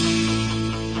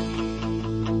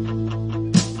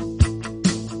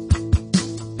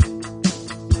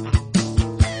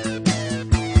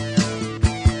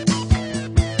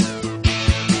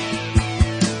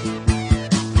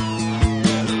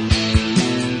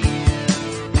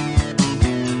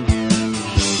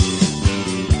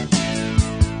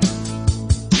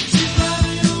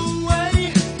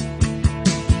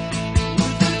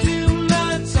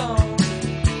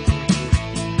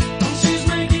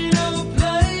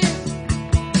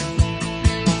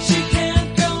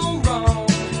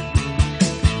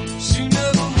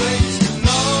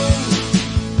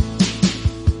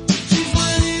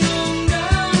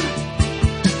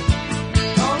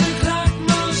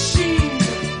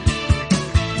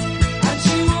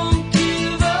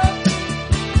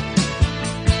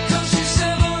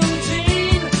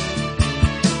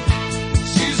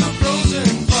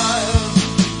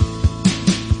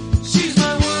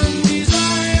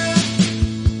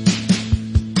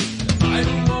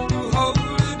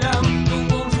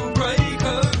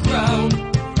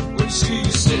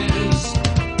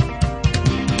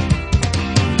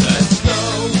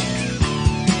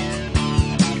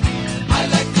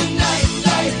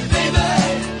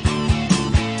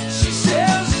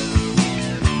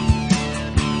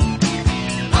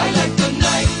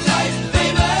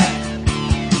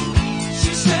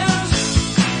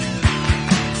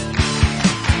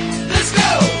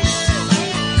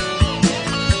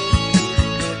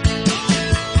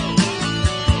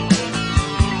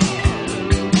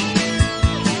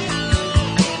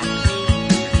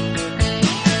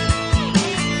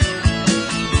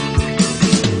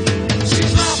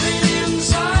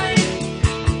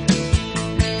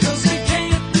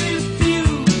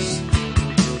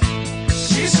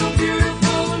 So beautiful.